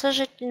to massage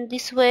it in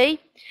this way.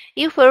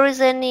 If there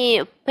is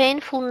any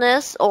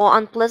painfulness or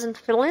unpleasant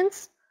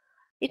feelings,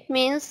 it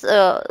means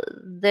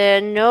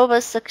the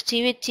nervous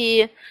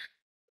activity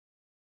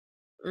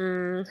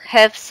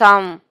have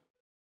some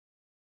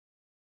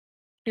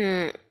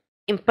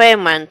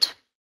impairment.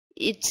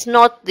 It's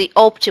not the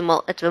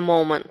optimal at the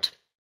moment.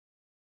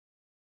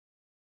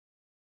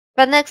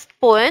 The next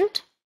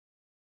point,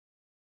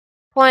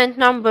 point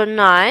number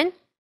 9,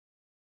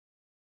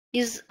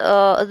 is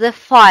the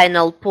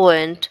final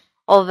point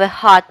of the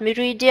heart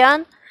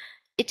meridian.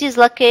 It is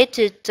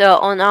located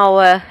on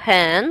our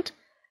hand.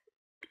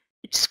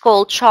 It's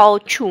called Chao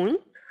Chun.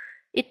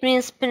 It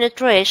means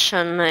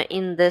penetration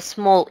in the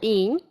small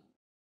yin.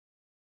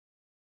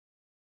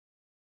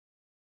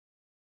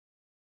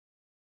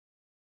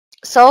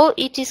 So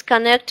it is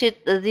connected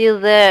with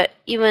the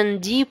even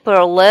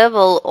deeper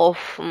level of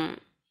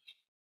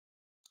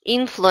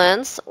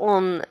influence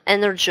on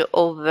energy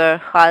of the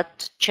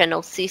heart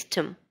channel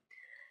system.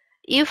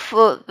 If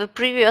the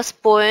previous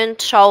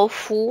point, Shao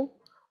Fu,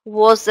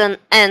 was an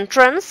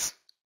entrance,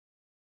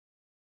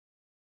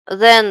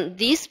 then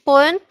this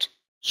point,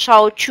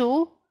 Shao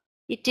Chu,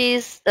 it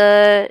is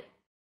a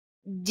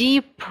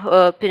deep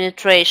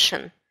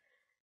penetration.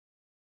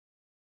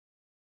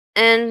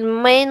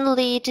 And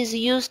mainly it is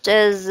used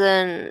as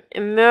an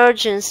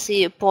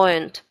emergency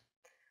point.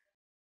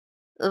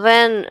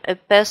 When a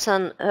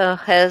person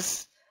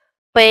has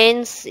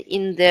pains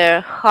in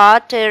their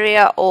heart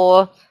area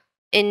or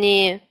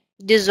any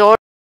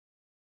disorder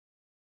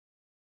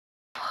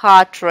of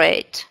heart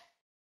rate.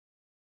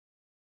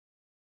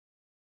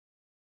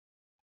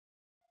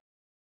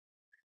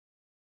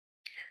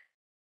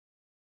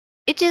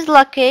 It is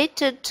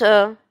located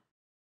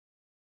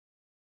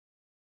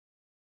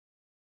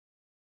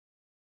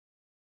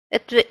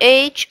at the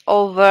edge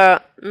of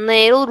a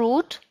nail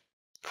root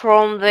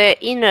from the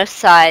inner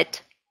side.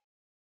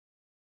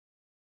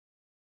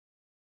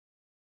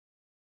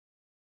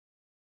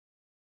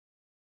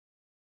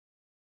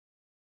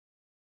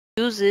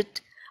 Use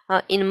it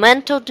in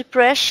mental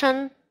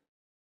depression,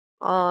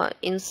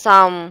 in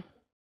some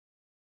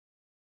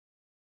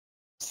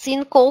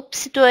syncope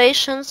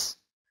situations.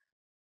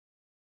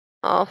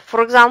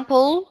 For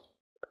example,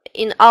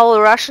 in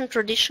our Russian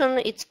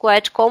tradition, it's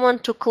quite common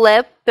to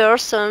clap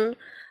person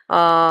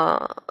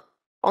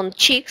on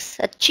cheeks,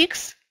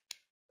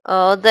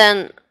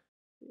 then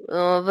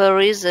there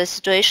is a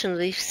situation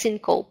with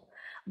syncope.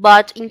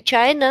 But in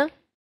China,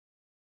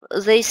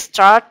 they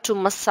start to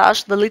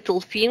massage the little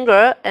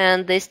finger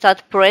and they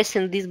start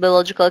pressing this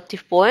biological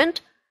active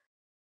point,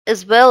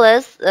 as well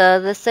as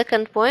the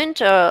second point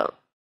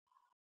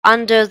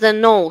under the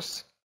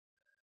nose.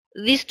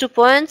 These 2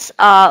 points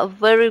are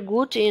very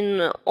good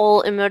in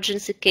all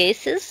emergency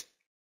cases,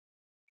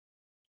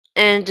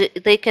 and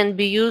they can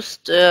be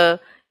used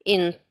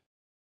in,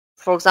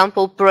 for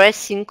example,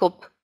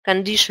 pre-syncope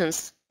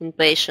conditions in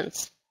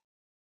patients.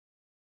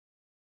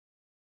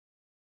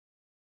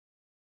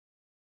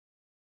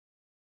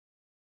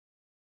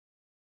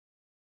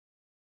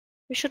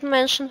 We should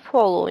mention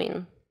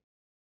following.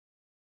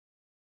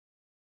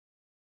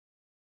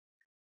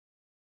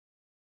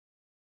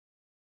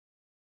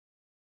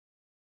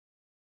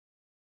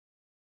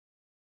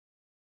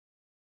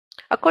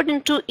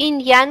 According to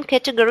yin-yang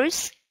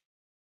categories,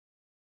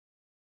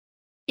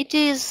 it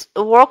is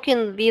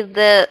working with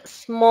the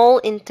small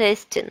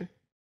intestine,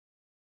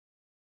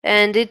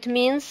 and it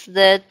means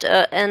that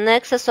an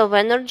excess of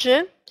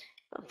energy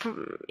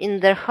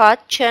in the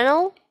heart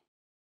channel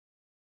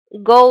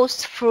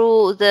goes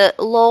through the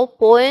low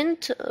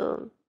point,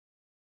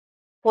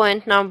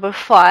 point number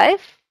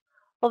 5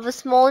 of the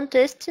small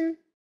intestine,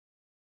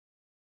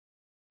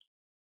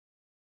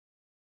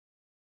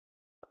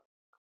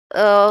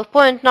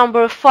 point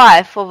number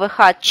 5 of the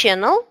heart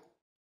channel,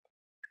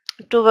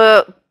 to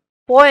the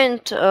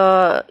point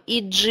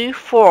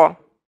EG4.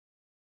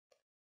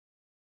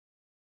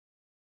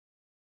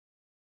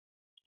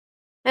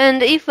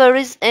 And if there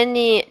is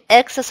any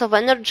excess of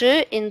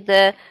energy in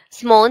the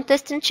small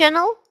intestine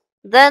channel,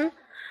 then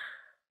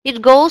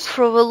it goes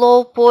through the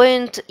low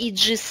point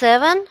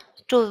EG7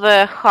 to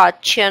the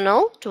heart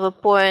channel, to the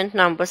point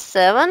number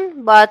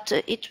 7, but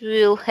it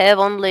will have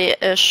only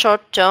a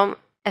short-term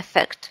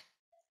effect,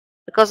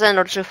 because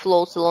energy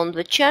flows along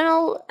the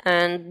channel,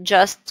 and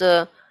just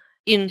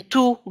in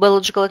 2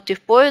 biological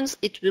active points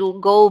it will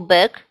go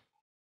back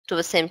to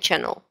the same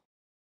channel.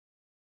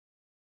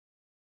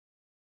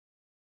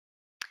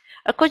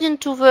 According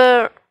to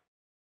the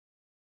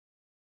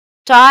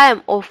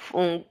time of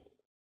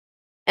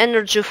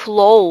energy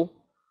flow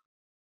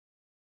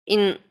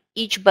in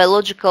each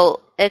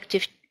biological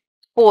active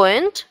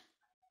point,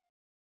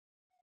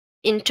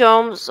 in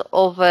terms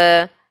of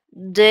a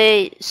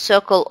day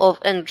cycle of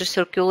energy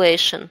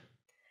circulation,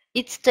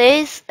 it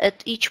stays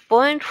at each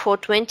point for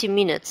 20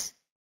 minutes.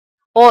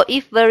 Or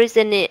if there is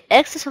any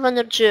excess of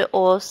energy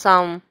or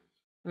some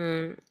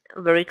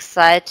very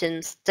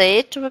exciting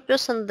state to the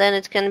person, then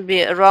it can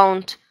be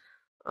around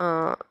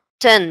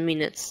 10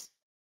 minutes.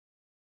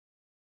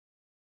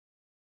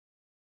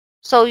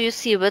 So you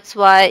see, that's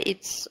why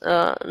it's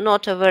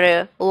not a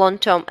very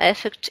long-term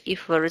effect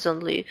if there is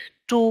only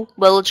 2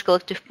 biological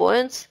active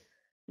points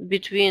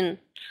between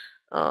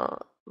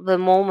the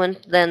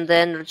moment then the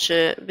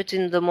energy,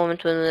 between the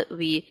moment when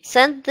we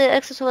send the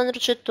excess of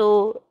energy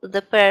to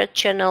the pair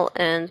channel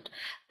and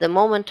the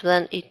moment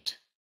when it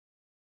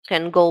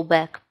can go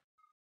back.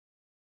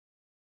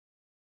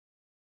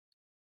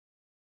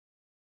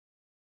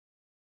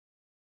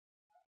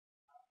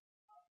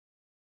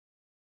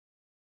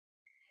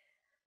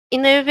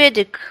 In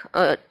Ayurvedic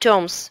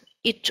terms,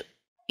 it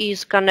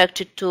is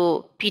connected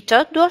to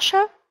Pitta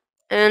dosha,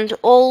 and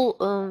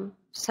all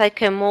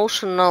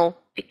psycho-emotional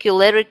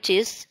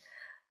peculiarities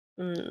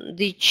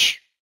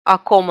which are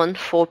common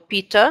for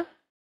Pitta,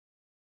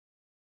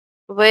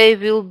 they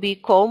will be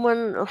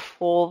common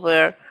for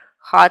the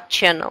heart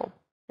channel,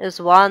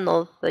 as one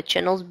of the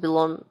channels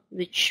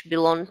which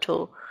belong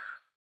to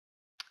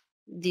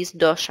this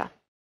dosha.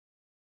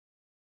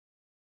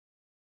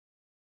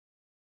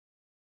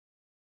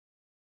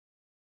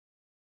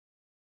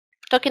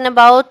 Talking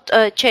about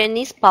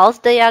Chinese pulse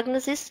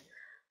diagnosis,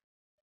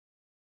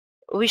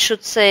 we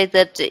should say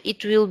that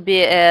it will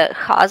be a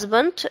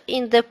husband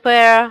in the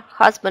pair,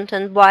 husband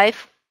and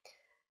wife,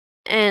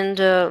 and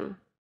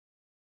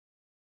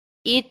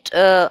it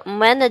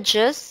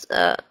manages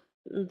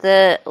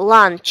the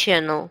lung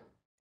channel.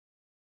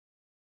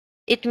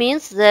 It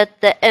means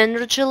that the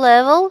energy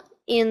level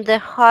in the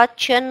heart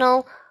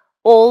channel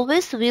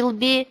always will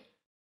be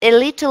a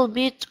little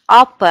bit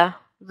upper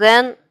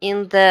than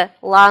in the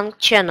lung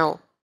channel.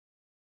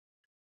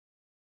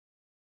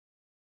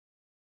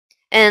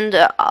 And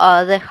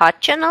the heart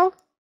channel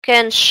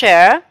can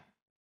share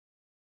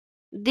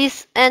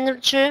this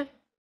energy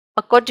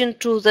according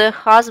to the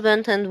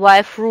husband and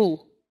wife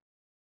rule.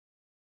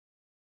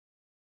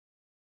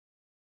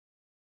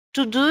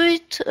 To do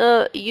it,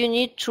 you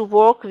need to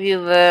work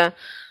with a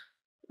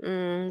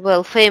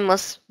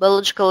famous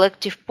biological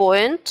active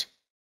point.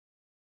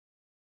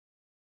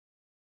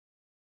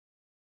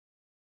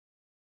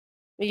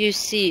 You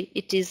see,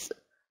 it is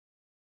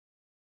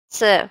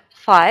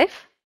C5,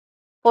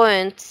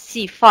 point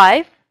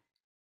C5.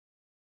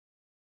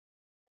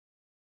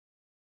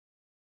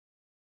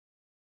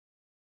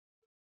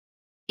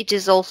 It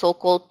is also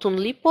called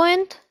Tunli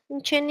point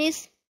in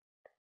Chinese,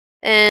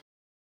 and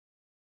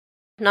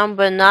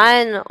number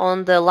 9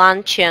 on the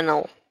lung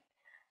channel,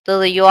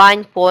 the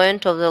yuan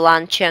point of the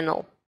lung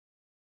channel.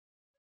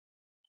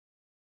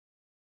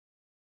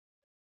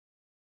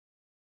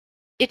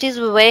 It is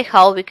the way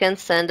how we can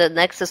send an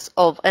excess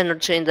of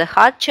energy in the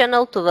heart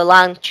channel to the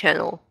lung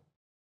channel.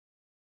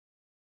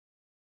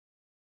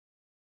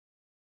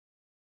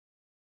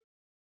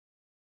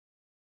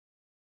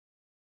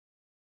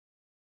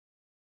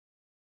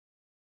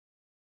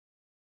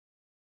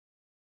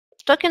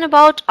 Talking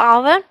about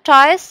other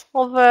ties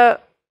of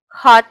a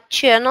heart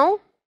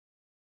channel,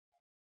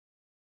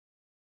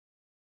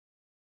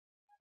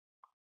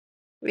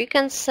 we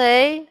can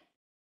say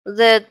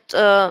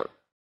that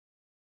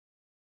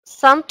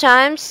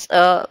sometimes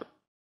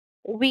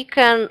we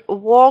can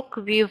work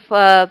with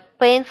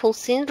painful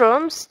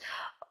syndromes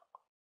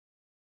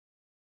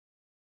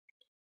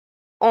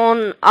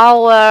on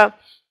our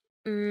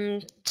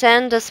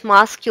tendus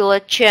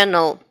muscular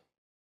channel.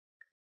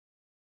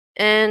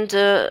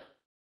 And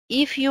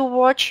if you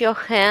watch your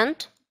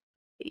hand,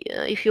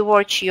 if you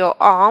watch your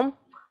arm,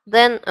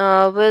 then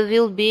there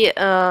will be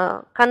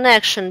a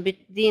connection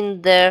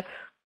between the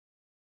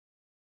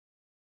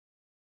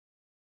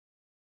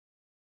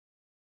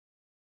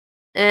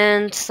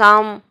and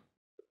some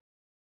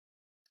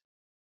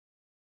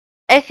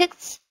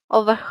effects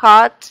of a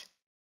heart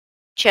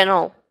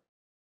channel.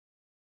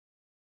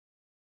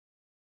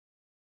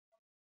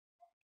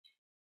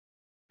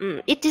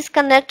 It is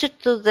connected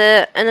to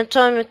the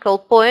anatomical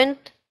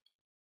point.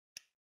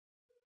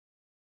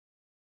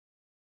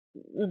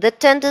 The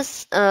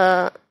tendus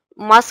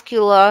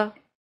muscular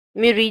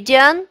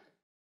meridian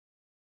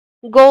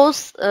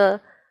goes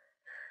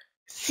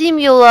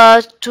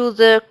similar to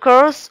the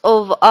course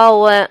of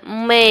our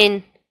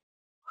main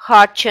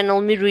heart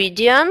channel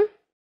meridian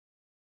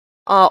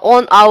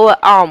on our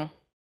arm.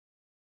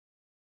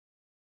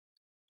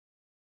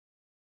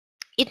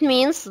 It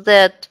means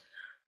that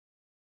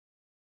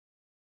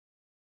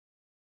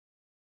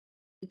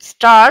it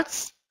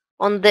starts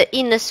on the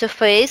inner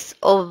surface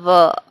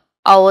of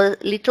our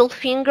little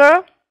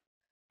finger,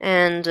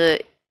 and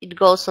it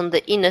goes on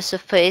the inner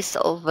surface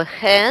of the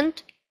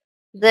hand.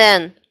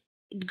 Then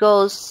it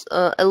goes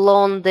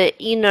along the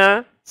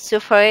inner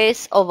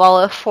surface of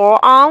our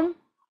forearm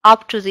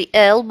up to the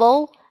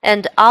elbow,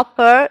 and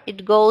upper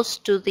it goes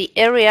to the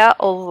area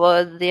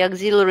of the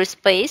axillary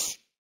space.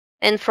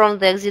 And from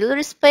the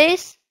axillary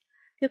space,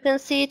 you can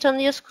see it on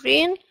your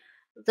screen,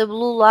 the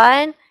blue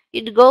line,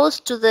 it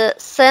goes to the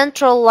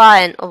central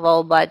line of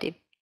our body.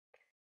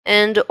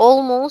 And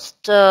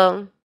almost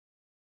on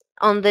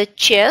the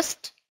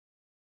chest,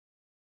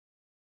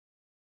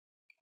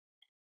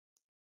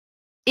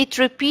 it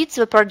repeats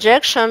the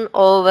projection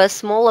of a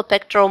smaller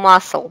pectoral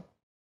muscle.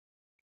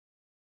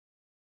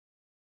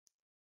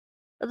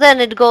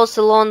 Then it goes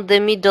along the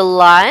middle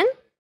line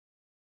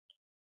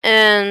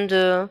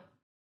and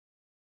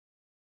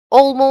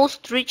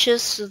almost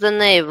reaches the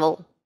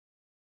navel.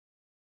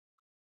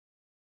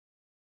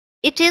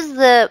 It is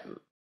the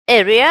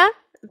area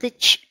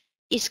that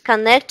is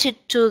connected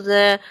to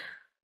the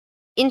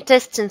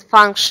intestine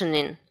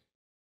functioning.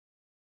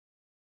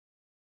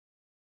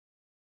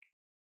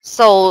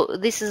 So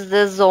this is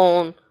the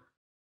zone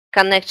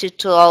connected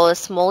to our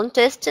small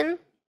intestine,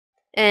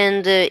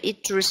 and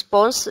it's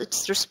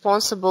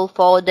responsible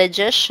for our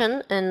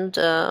digestion and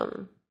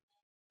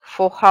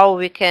for how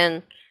we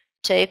can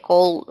take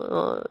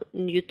all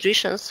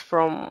nutritions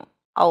from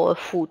our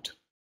food.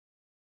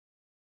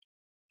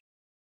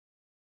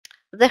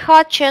 The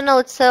heart channel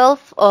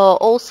itself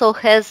also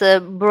has a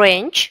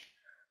branch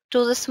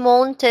to the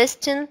small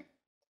intestine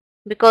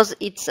because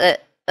it's a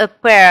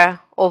pair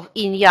of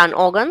yin-yang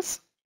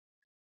organs.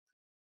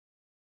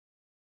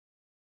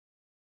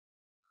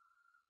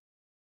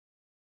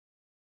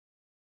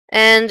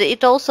 And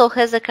it also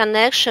has a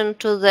connection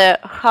to the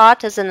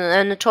heart as an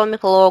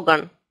anatomical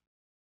organ.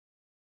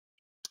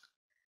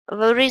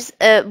 There is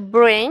a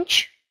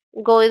branch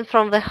going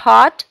from the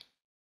heart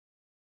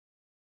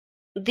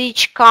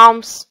which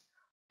comes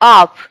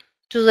up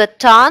to the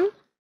tongue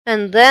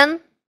and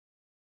then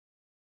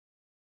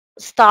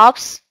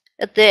stops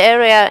at the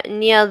area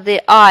near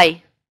the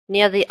eye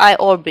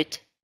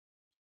orbit.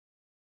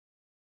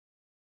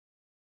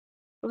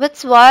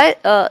 That's why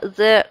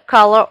the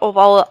color of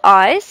our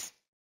eyes,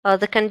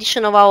 the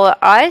condition of our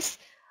eyes,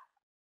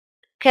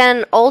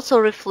 can also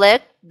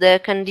reflect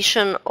the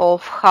condition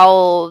of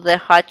how the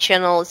heart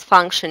channel is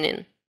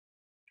functioning.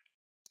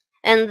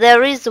 And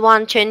there is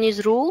one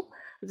Chinese rule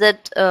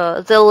that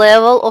the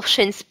level of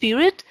Shen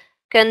spirit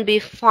can be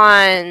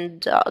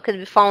found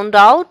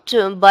out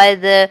by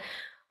the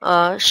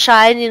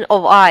shining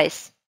of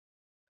eyes.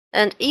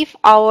 And if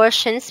our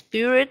Shen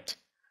spirit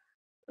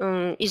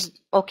is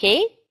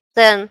okay,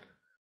 then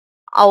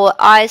our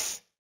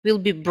eyes will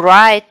be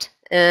bright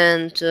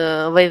and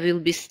they will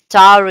be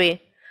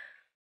starry.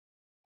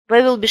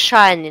 They will be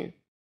shining.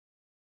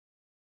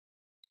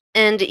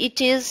 And it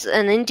is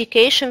an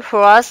indication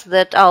for us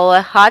that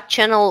our heart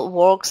channel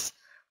works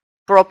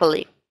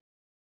properly.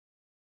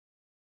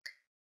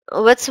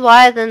 That's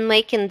why then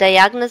making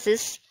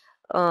diagnosis,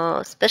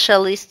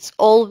 specialists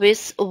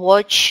always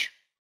watch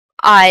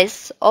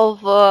eyes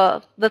of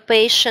the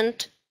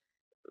patient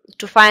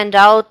to find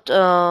out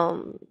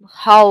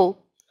how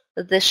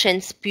the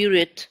Shen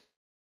spirit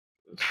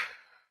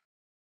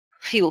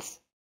feels.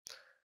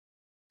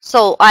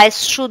 So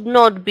eyes should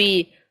not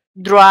be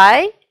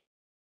dry.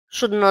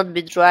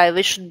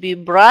 They should be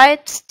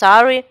bright,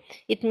 starry.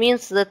 It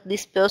means that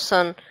this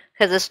person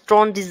has a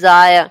strong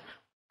desire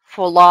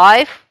for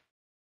life.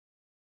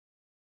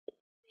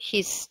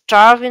 he's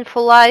starving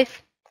for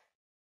life,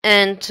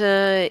 and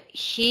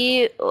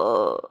he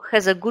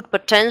has a good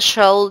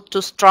potential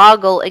to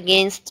struggle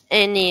against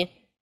any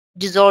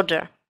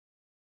disorder,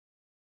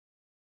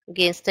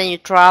 against any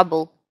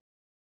trouble.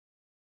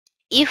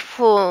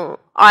 If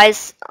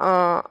eyes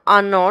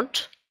are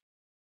not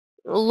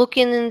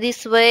looking in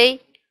this way,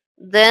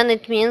 then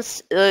it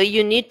means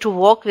you need to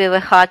work with a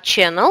heart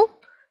channel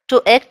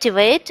to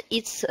activate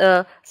its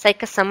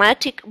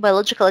psychosomatic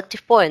biological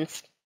active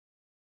points.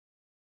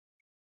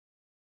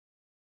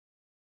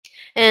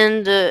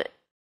 And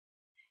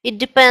it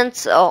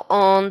depends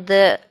on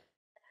the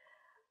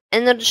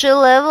energy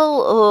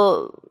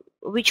level,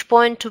 which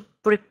point to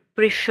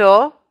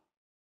prefer.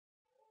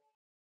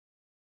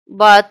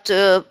 But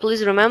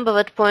please remember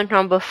that point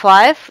number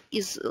 5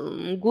 is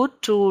good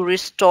to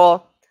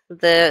restore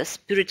the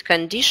spirit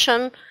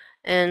condition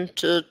and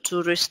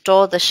to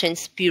restore the Shen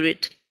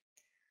spirit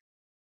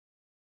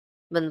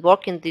when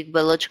working the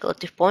biological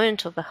active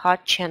point of the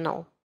heart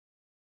channel.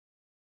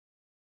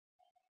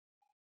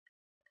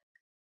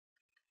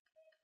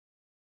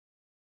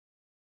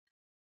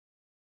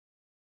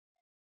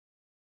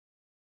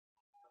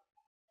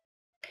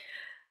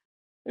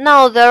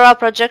 Now there are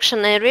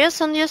projection areas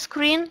on your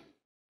screen,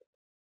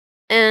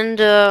 and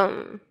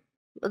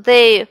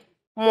they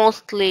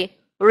mostly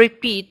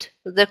repeat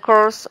the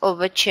course of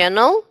a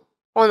channel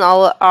on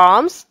our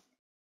arms.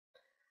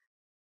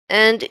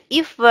 And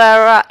if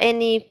there are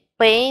any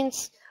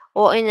pains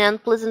or any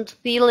unpleasant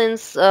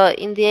feelings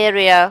in the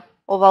area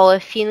of our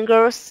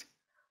fingers,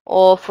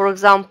 or for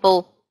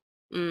example,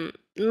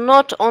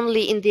 not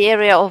only in the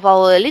area of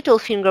our little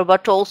finger,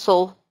 but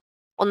also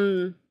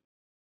on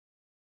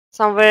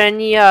somewhere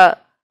near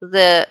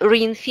the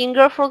ring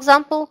finger, for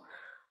example,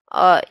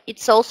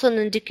 it's also an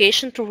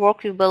indication to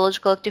work with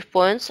biological active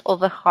points of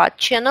the heart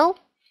channel,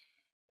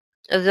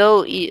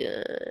 though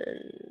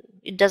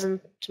it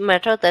doesn't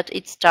matter that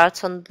it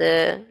starts on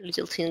the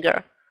little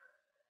finger.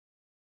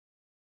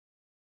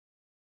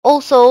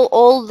 Also,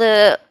 all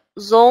the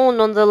zone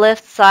on the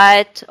left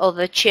side of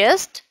the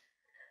chest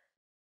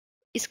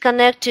is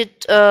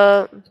connected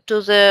to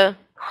the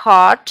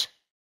heart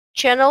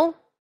channel,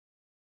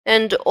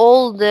 and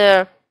all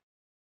the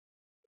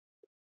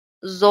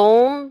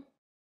zone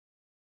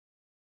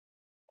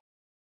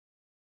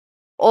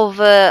of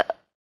the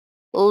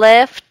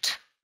left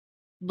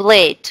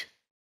blade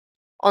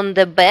on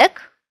the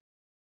back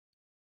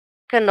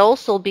can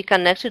also be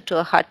connected to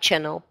a heart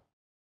channel.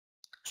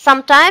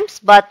 Sometimes,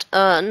 but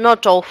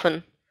not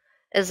often.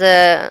 As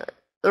a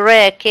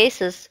rare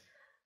cases,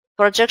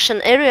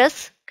 projection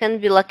areas can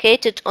be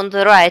located on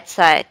the right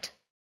side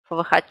for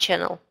the heart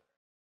channel.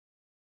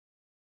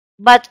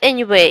 But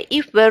anyway,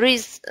 if there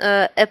is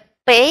a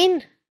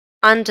pain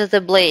under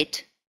the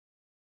blade,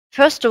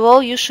 first of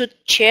all, you should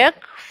check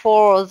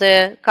for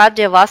the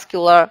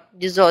cardiovascular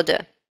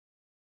disorder.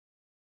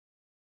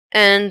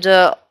 And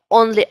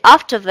only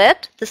after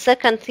that, the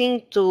second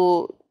thing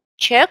to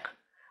check,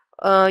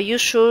 you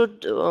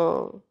should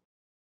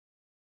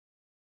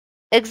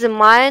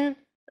examine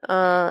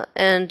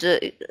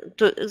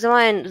to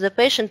examine the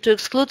patient to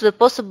exclude the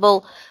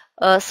possible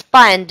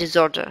spine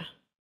disorder.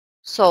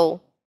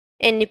 So,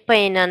 any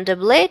pain under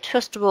blade,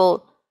 first of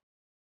all,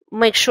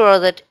 make sure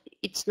that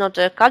it's not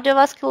a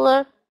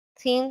cardiovascular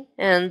thing,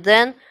 and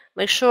then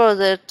make sure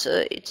that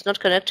it's not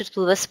connected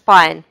to the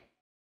spine.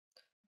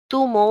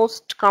 Two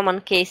most common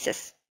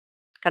cases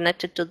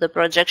connected to the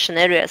projection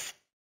areas.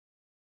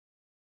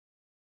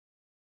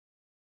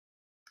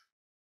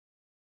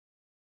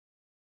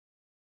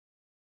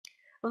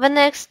 The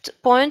next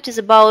point is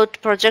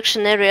about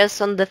projection areas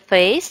on the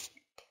face.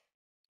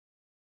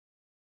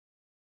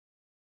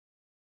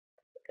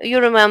 You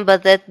remember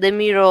that the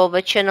mirror of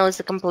a channel is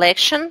a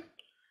complexion.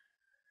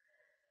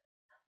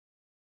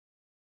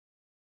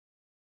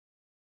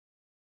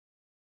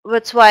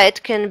 That's why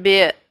it can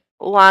be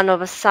one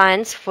of the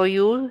signs for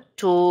you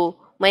to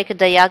make a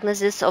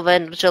diagnosis of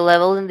energy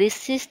level in this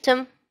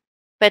system.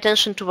 Pay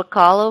attention to the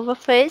color of the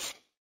face.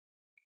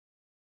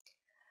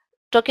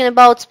 Talking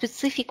about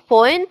specific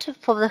point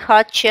for the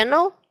heart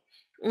channel,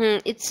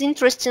 it's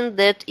interesting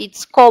that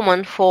it's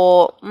common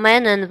for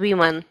men and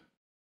women.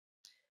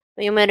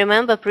 You may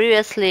remember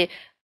previously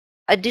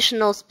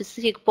additional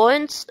specific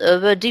points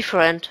were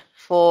different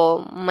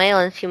for male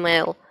and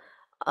female.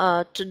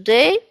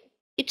 Today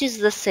it is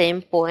the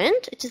same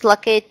point. It is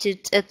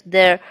located at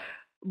the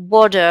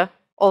border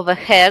of a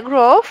hair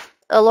growth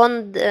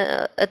along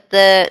at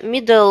the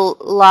middle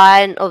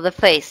line of the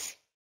face.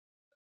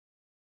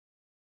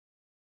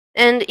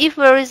 And if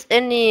there is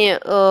any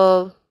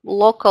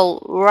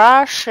local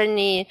rash,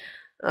 any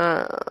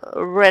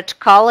red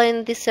color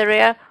in this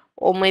area,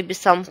 or maybe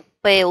some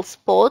pale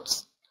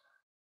spots,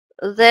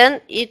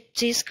 then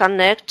it is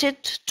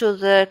connected to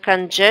the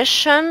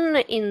congestion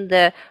in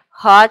the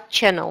heart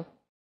channel.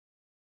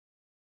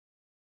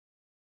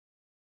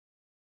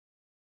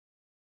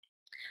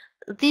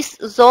 This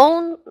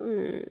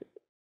zone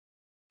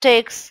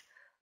takes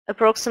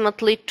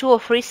approximately 2 or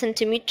 3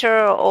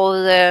 centimeters of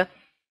the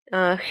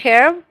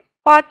hair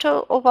part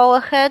of our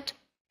head,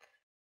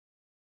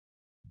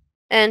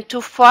 And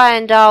to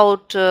find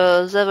out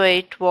the way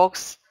it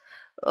works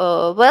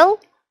well,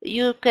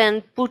 you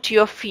can put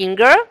your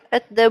finger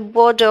at the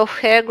border of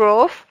hair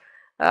growth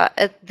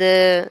at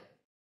the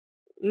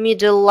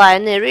middle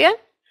line area,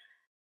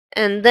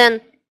 and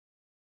then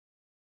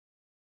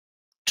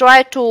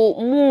try to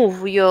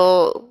move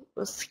your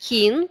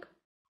skin.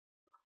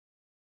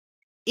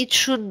 It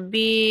should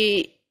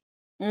be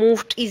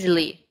moved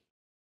easily.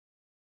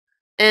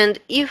 And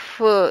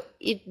if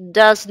it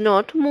does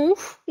not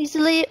move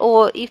easily,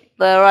 or if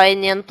there are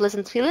any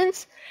unpleasant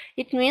feelings,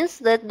 it means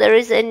that there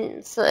is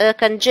a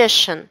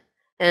congestion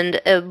and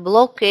a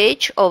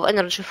blockage of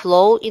energy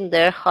flow in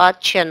the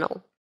heart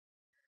channel.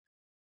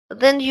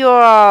 Then you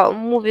are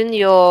moving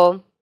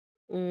your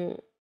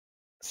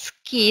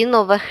skin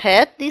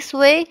overhead this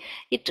way.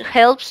 It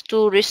helps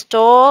to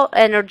restore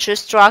energy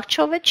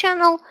structure of the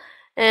channel,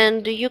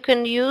 and you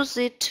can use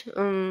it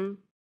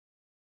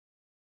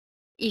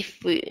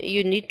if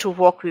you need to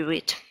work with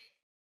it.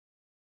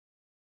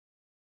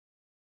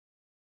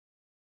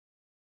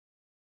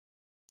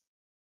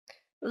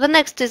 The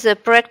next is a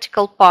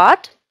practical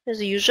part,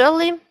 as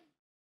usually.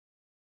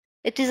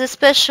 It is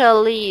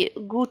especially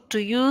good to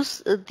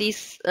use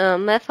this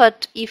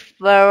method if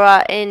there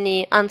are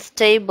any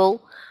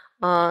unstable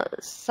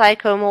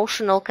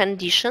psycho-emotional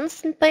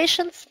conditions in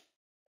patients.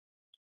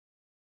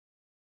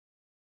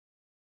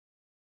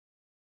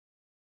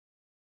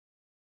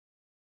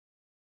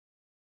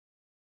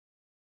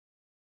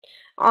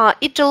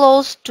 It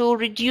allows to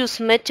reduce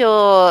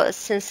meteor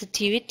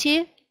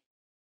sensitivity.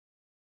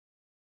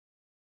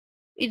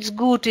 It's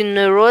good in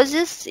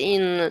neurosis,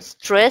 in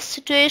stress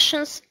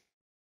situations.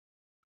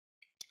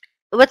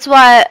 That's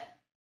why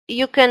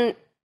you can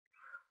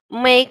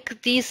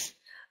make this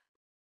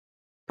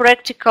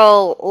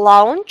practical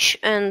launch,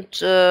 and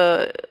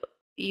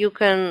you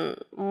can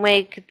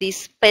make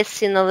this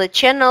passing of the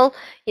channel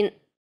in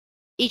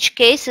each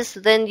cases.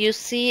 Then you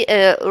see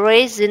a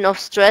raising of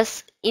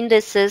stress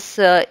indices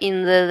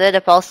in the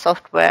ZPL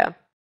software.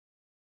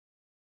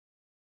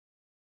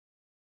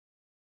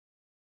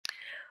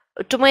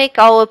 To make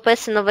our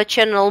passing of a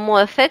channel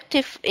more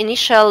effective,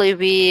 initially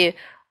we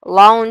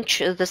launch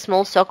the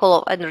small circle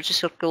of energy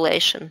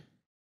circulation.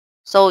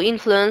 So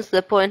influence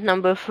the point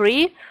number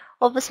 3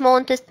 of the small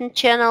intestine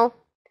channel.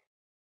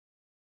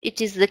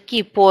 It is the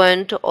key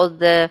point of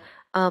the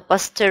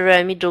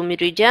posterior middle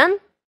meridian.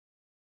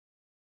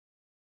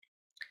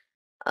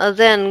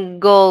 Then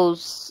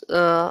goes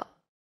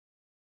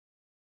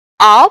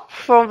up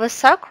from the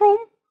sacrum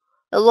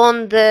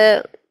along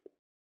the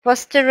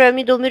posterior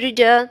middle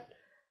meridian,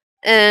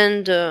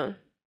 and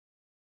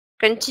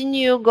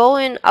continue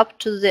going up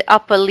to the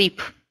upper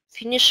lip.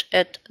 Finish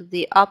at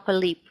the upper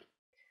lip.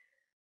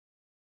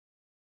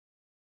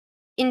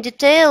 In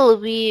detail,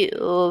 we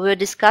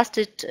discussed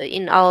it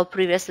in our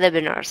previous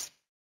webinars,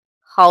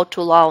 how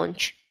to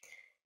launch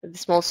the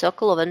small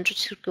circle of energy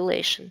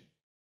circulation.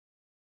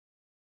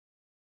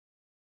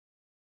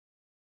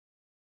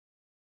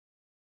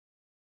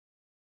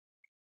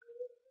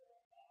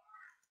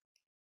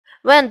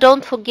 Then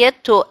don't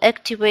forget to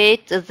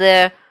activate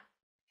the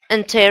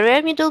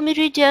anterior middle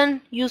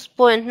meridian. Use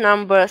point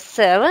number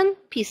 7,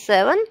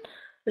 P7,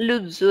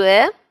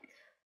 Lutzue,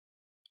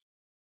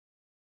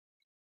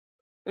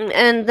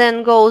 and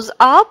then goes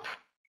up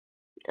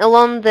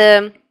along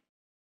the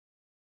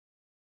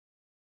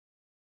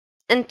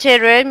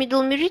anterior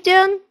middle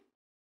meridian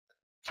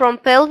from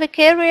pelvic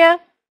area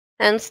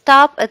and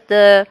stop at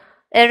the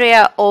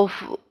area of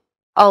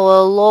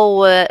our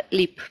lower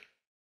lip.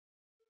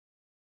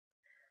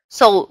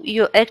 So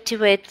you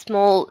activate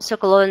small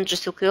circular energy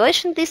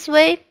circulation this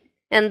way,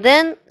 and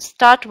then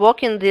start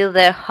working with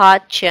the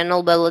heart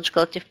channel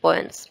biological active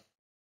points.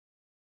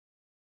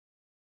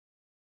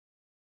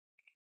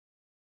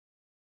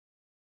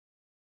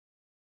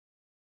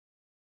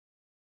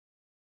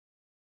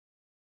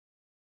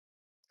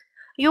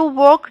 You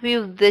work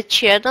with the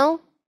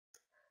channel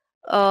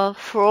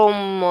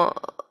from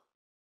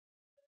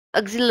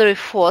axillary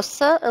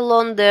fossa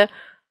along the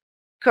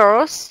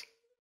curves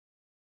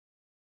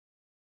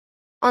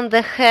on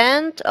the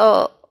hand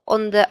or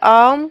on the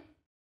arm,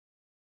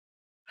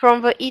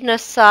 from the inner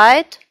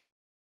side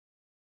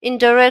in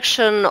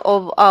direction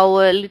of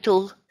our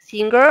little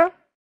finger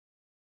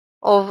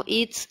of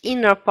its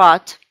inner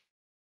part.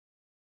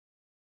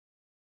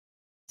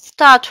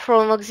 Start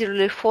from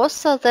axillary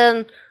fossa,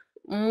 then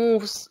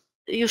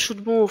you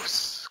should move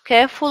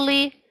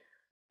carefully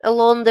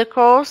along the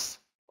course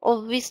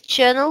of this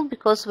channel,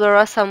 because there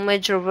are some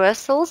major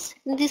vessels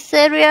in this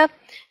area,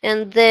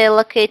 and they're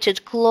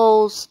located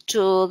close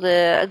to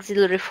the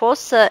axillary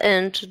fossa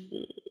and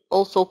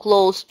also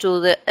close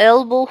to the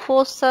elbow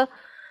fossa.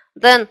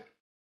 Then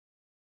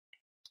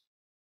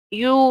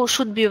you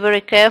should be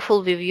very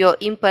careful with your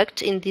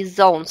impact in these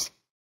zones.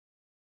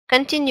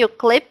 Continue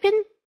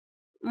clapping,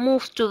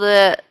 move to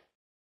the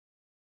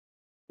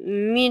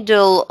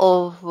middle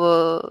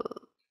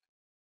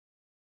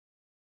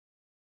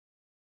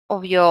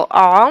of your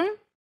arm,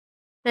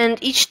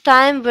 and each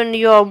time when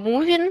you are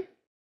moving,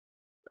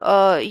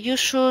 you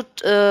should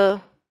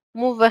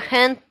move the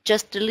hand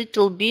just a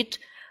little bit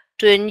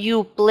to a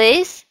new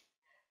place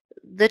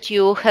that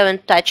you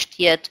haven't touched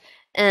yet,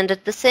 and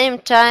at the same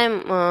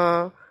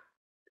time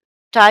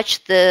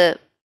touch the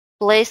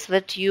place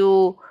that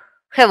you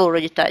have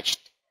already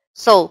touched.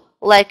 So,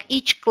 like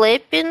each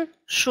clapping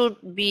should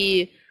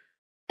be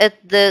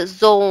at the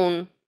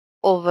zone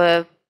of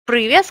a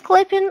previous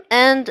clapping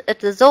and at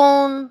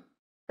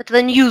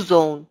the new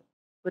zone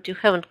that you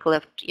haven't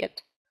clapped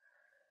yet.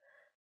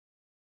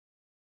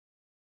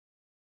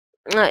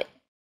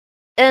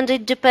 And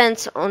it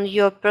depends on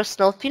your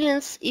personal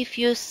feelings. If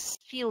you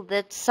feel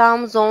that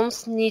some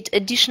zones need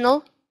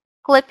additional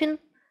clapping,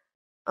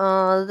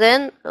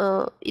 then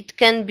it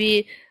can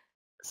be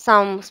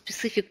some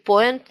specific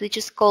point which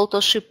is called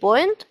Oshii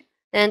point,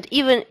 and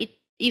even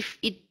if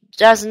it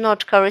does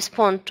not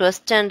correspond to a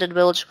standard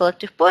biological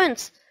active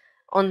points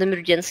on the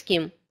meridian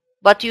scheme,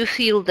 but you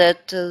feel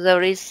that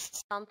there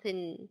is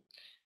something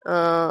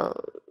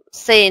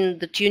saying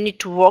that you need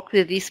to work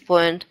with this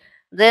point,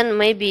 then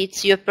maybe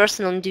it's your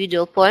personal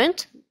individual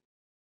point.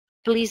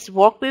 Please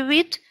work with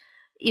it.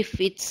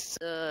 If it's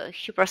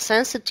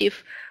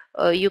hypersensitive,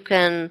 you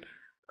can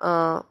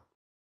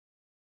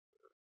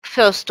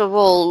first of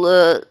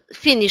all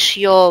finish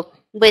your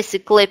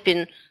basic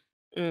clapping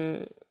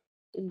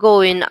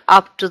going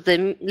up to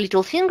the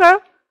little finger,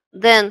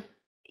 then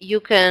you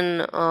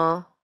can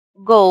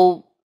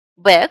go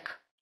back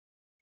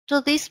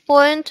to this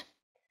point,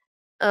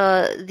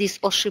 this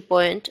Oshii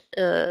point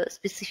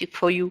specific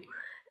for you,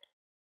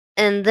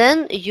 and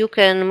then you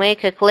can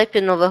make a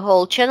clapping of the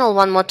whole channel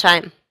one more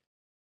time.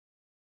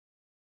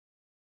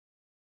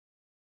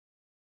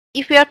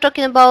 If we are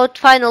talking about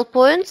final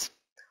points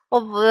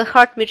of the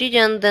heart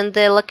meridian, then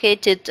they're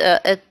located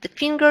at the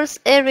fingers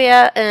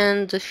area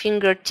and the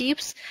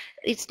fingertips.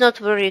 It's not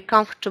very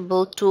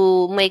comfortable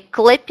to make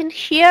clapping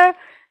here.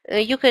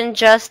 You can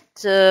just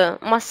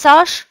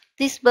massage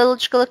these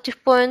biological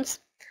active points,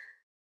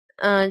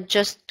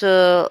 just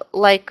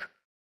like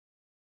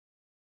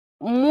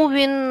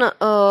moving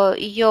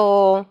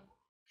your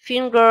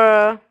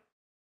finger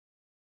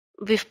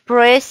with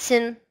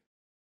pressing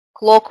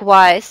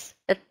clockwise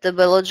at the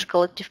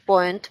biological active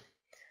point.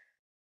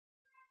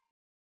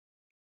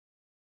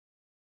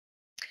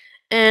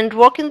 And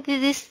working with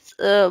these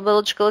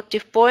biological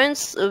active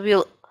points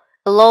will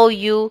allow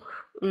you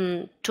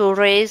to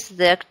raise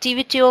the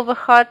activity of the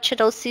heart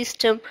channel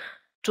system,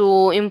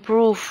 to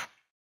improve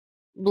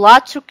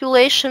blood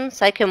circulation,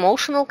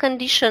 psycho-emotional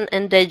condition,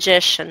 and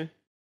digestion.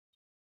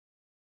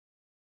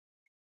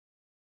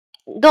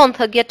 Don't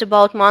forget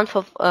about month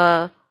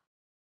of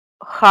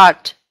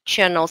heart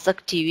channels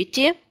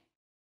activity.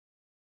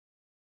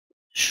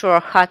 Sure,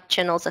 heart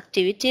channels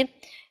activity.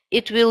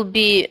 It will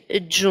be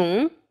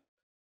June,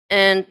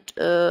 and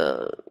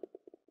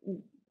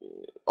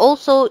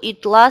also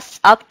it lasts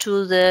up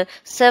to the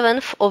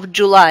 7th of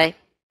July,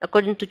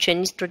 according to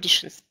Chinese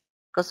traditions,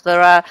 because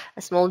there are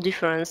a small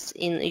difference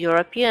in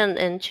European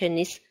and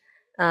Chinese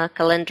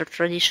calendar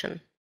tradition.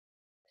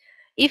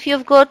 If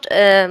you've got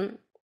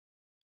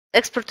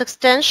expert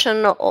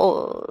extension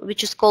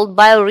which is called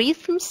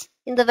biorhythms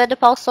in the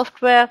VedaPal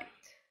software,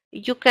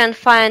 you can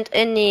find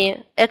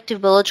any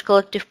active biological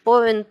active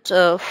point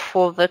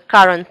for the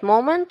current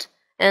moment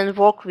and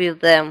work with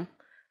them,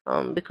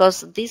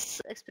 because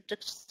this expert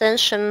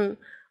extension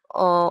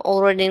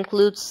already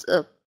includes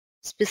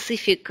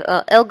specific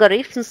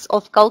algorithms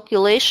of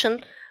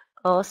calculation,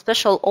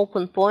 special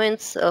open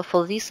points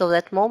for this or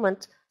that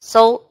moment.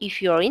 So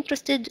if you are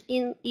interested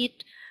in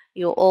it,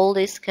 you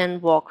always can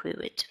work with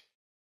it.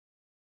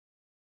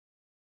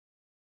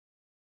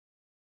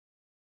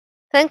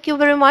 Thank you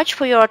very much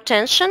for your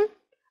attention.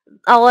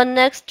 Our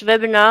next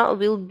webinar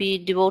will be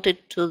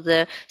devoted to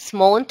the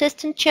small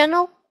intestine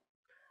channel.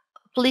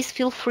 Please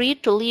feel free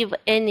to leave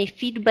any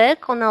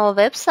feedback on our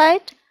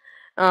website.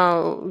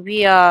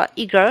 We are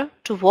eager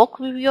to work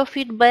with your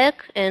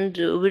feedback, and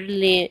we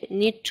really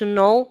need to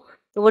know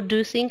what do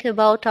you think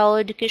about our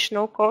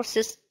educational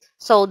courses,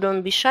 so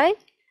don't be shy.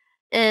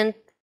 And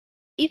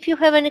if you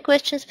have any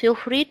questions, feel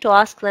free to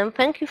ask them.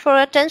 Thank you for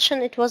your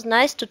attention. It was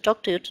nice to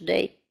talk to you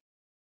today.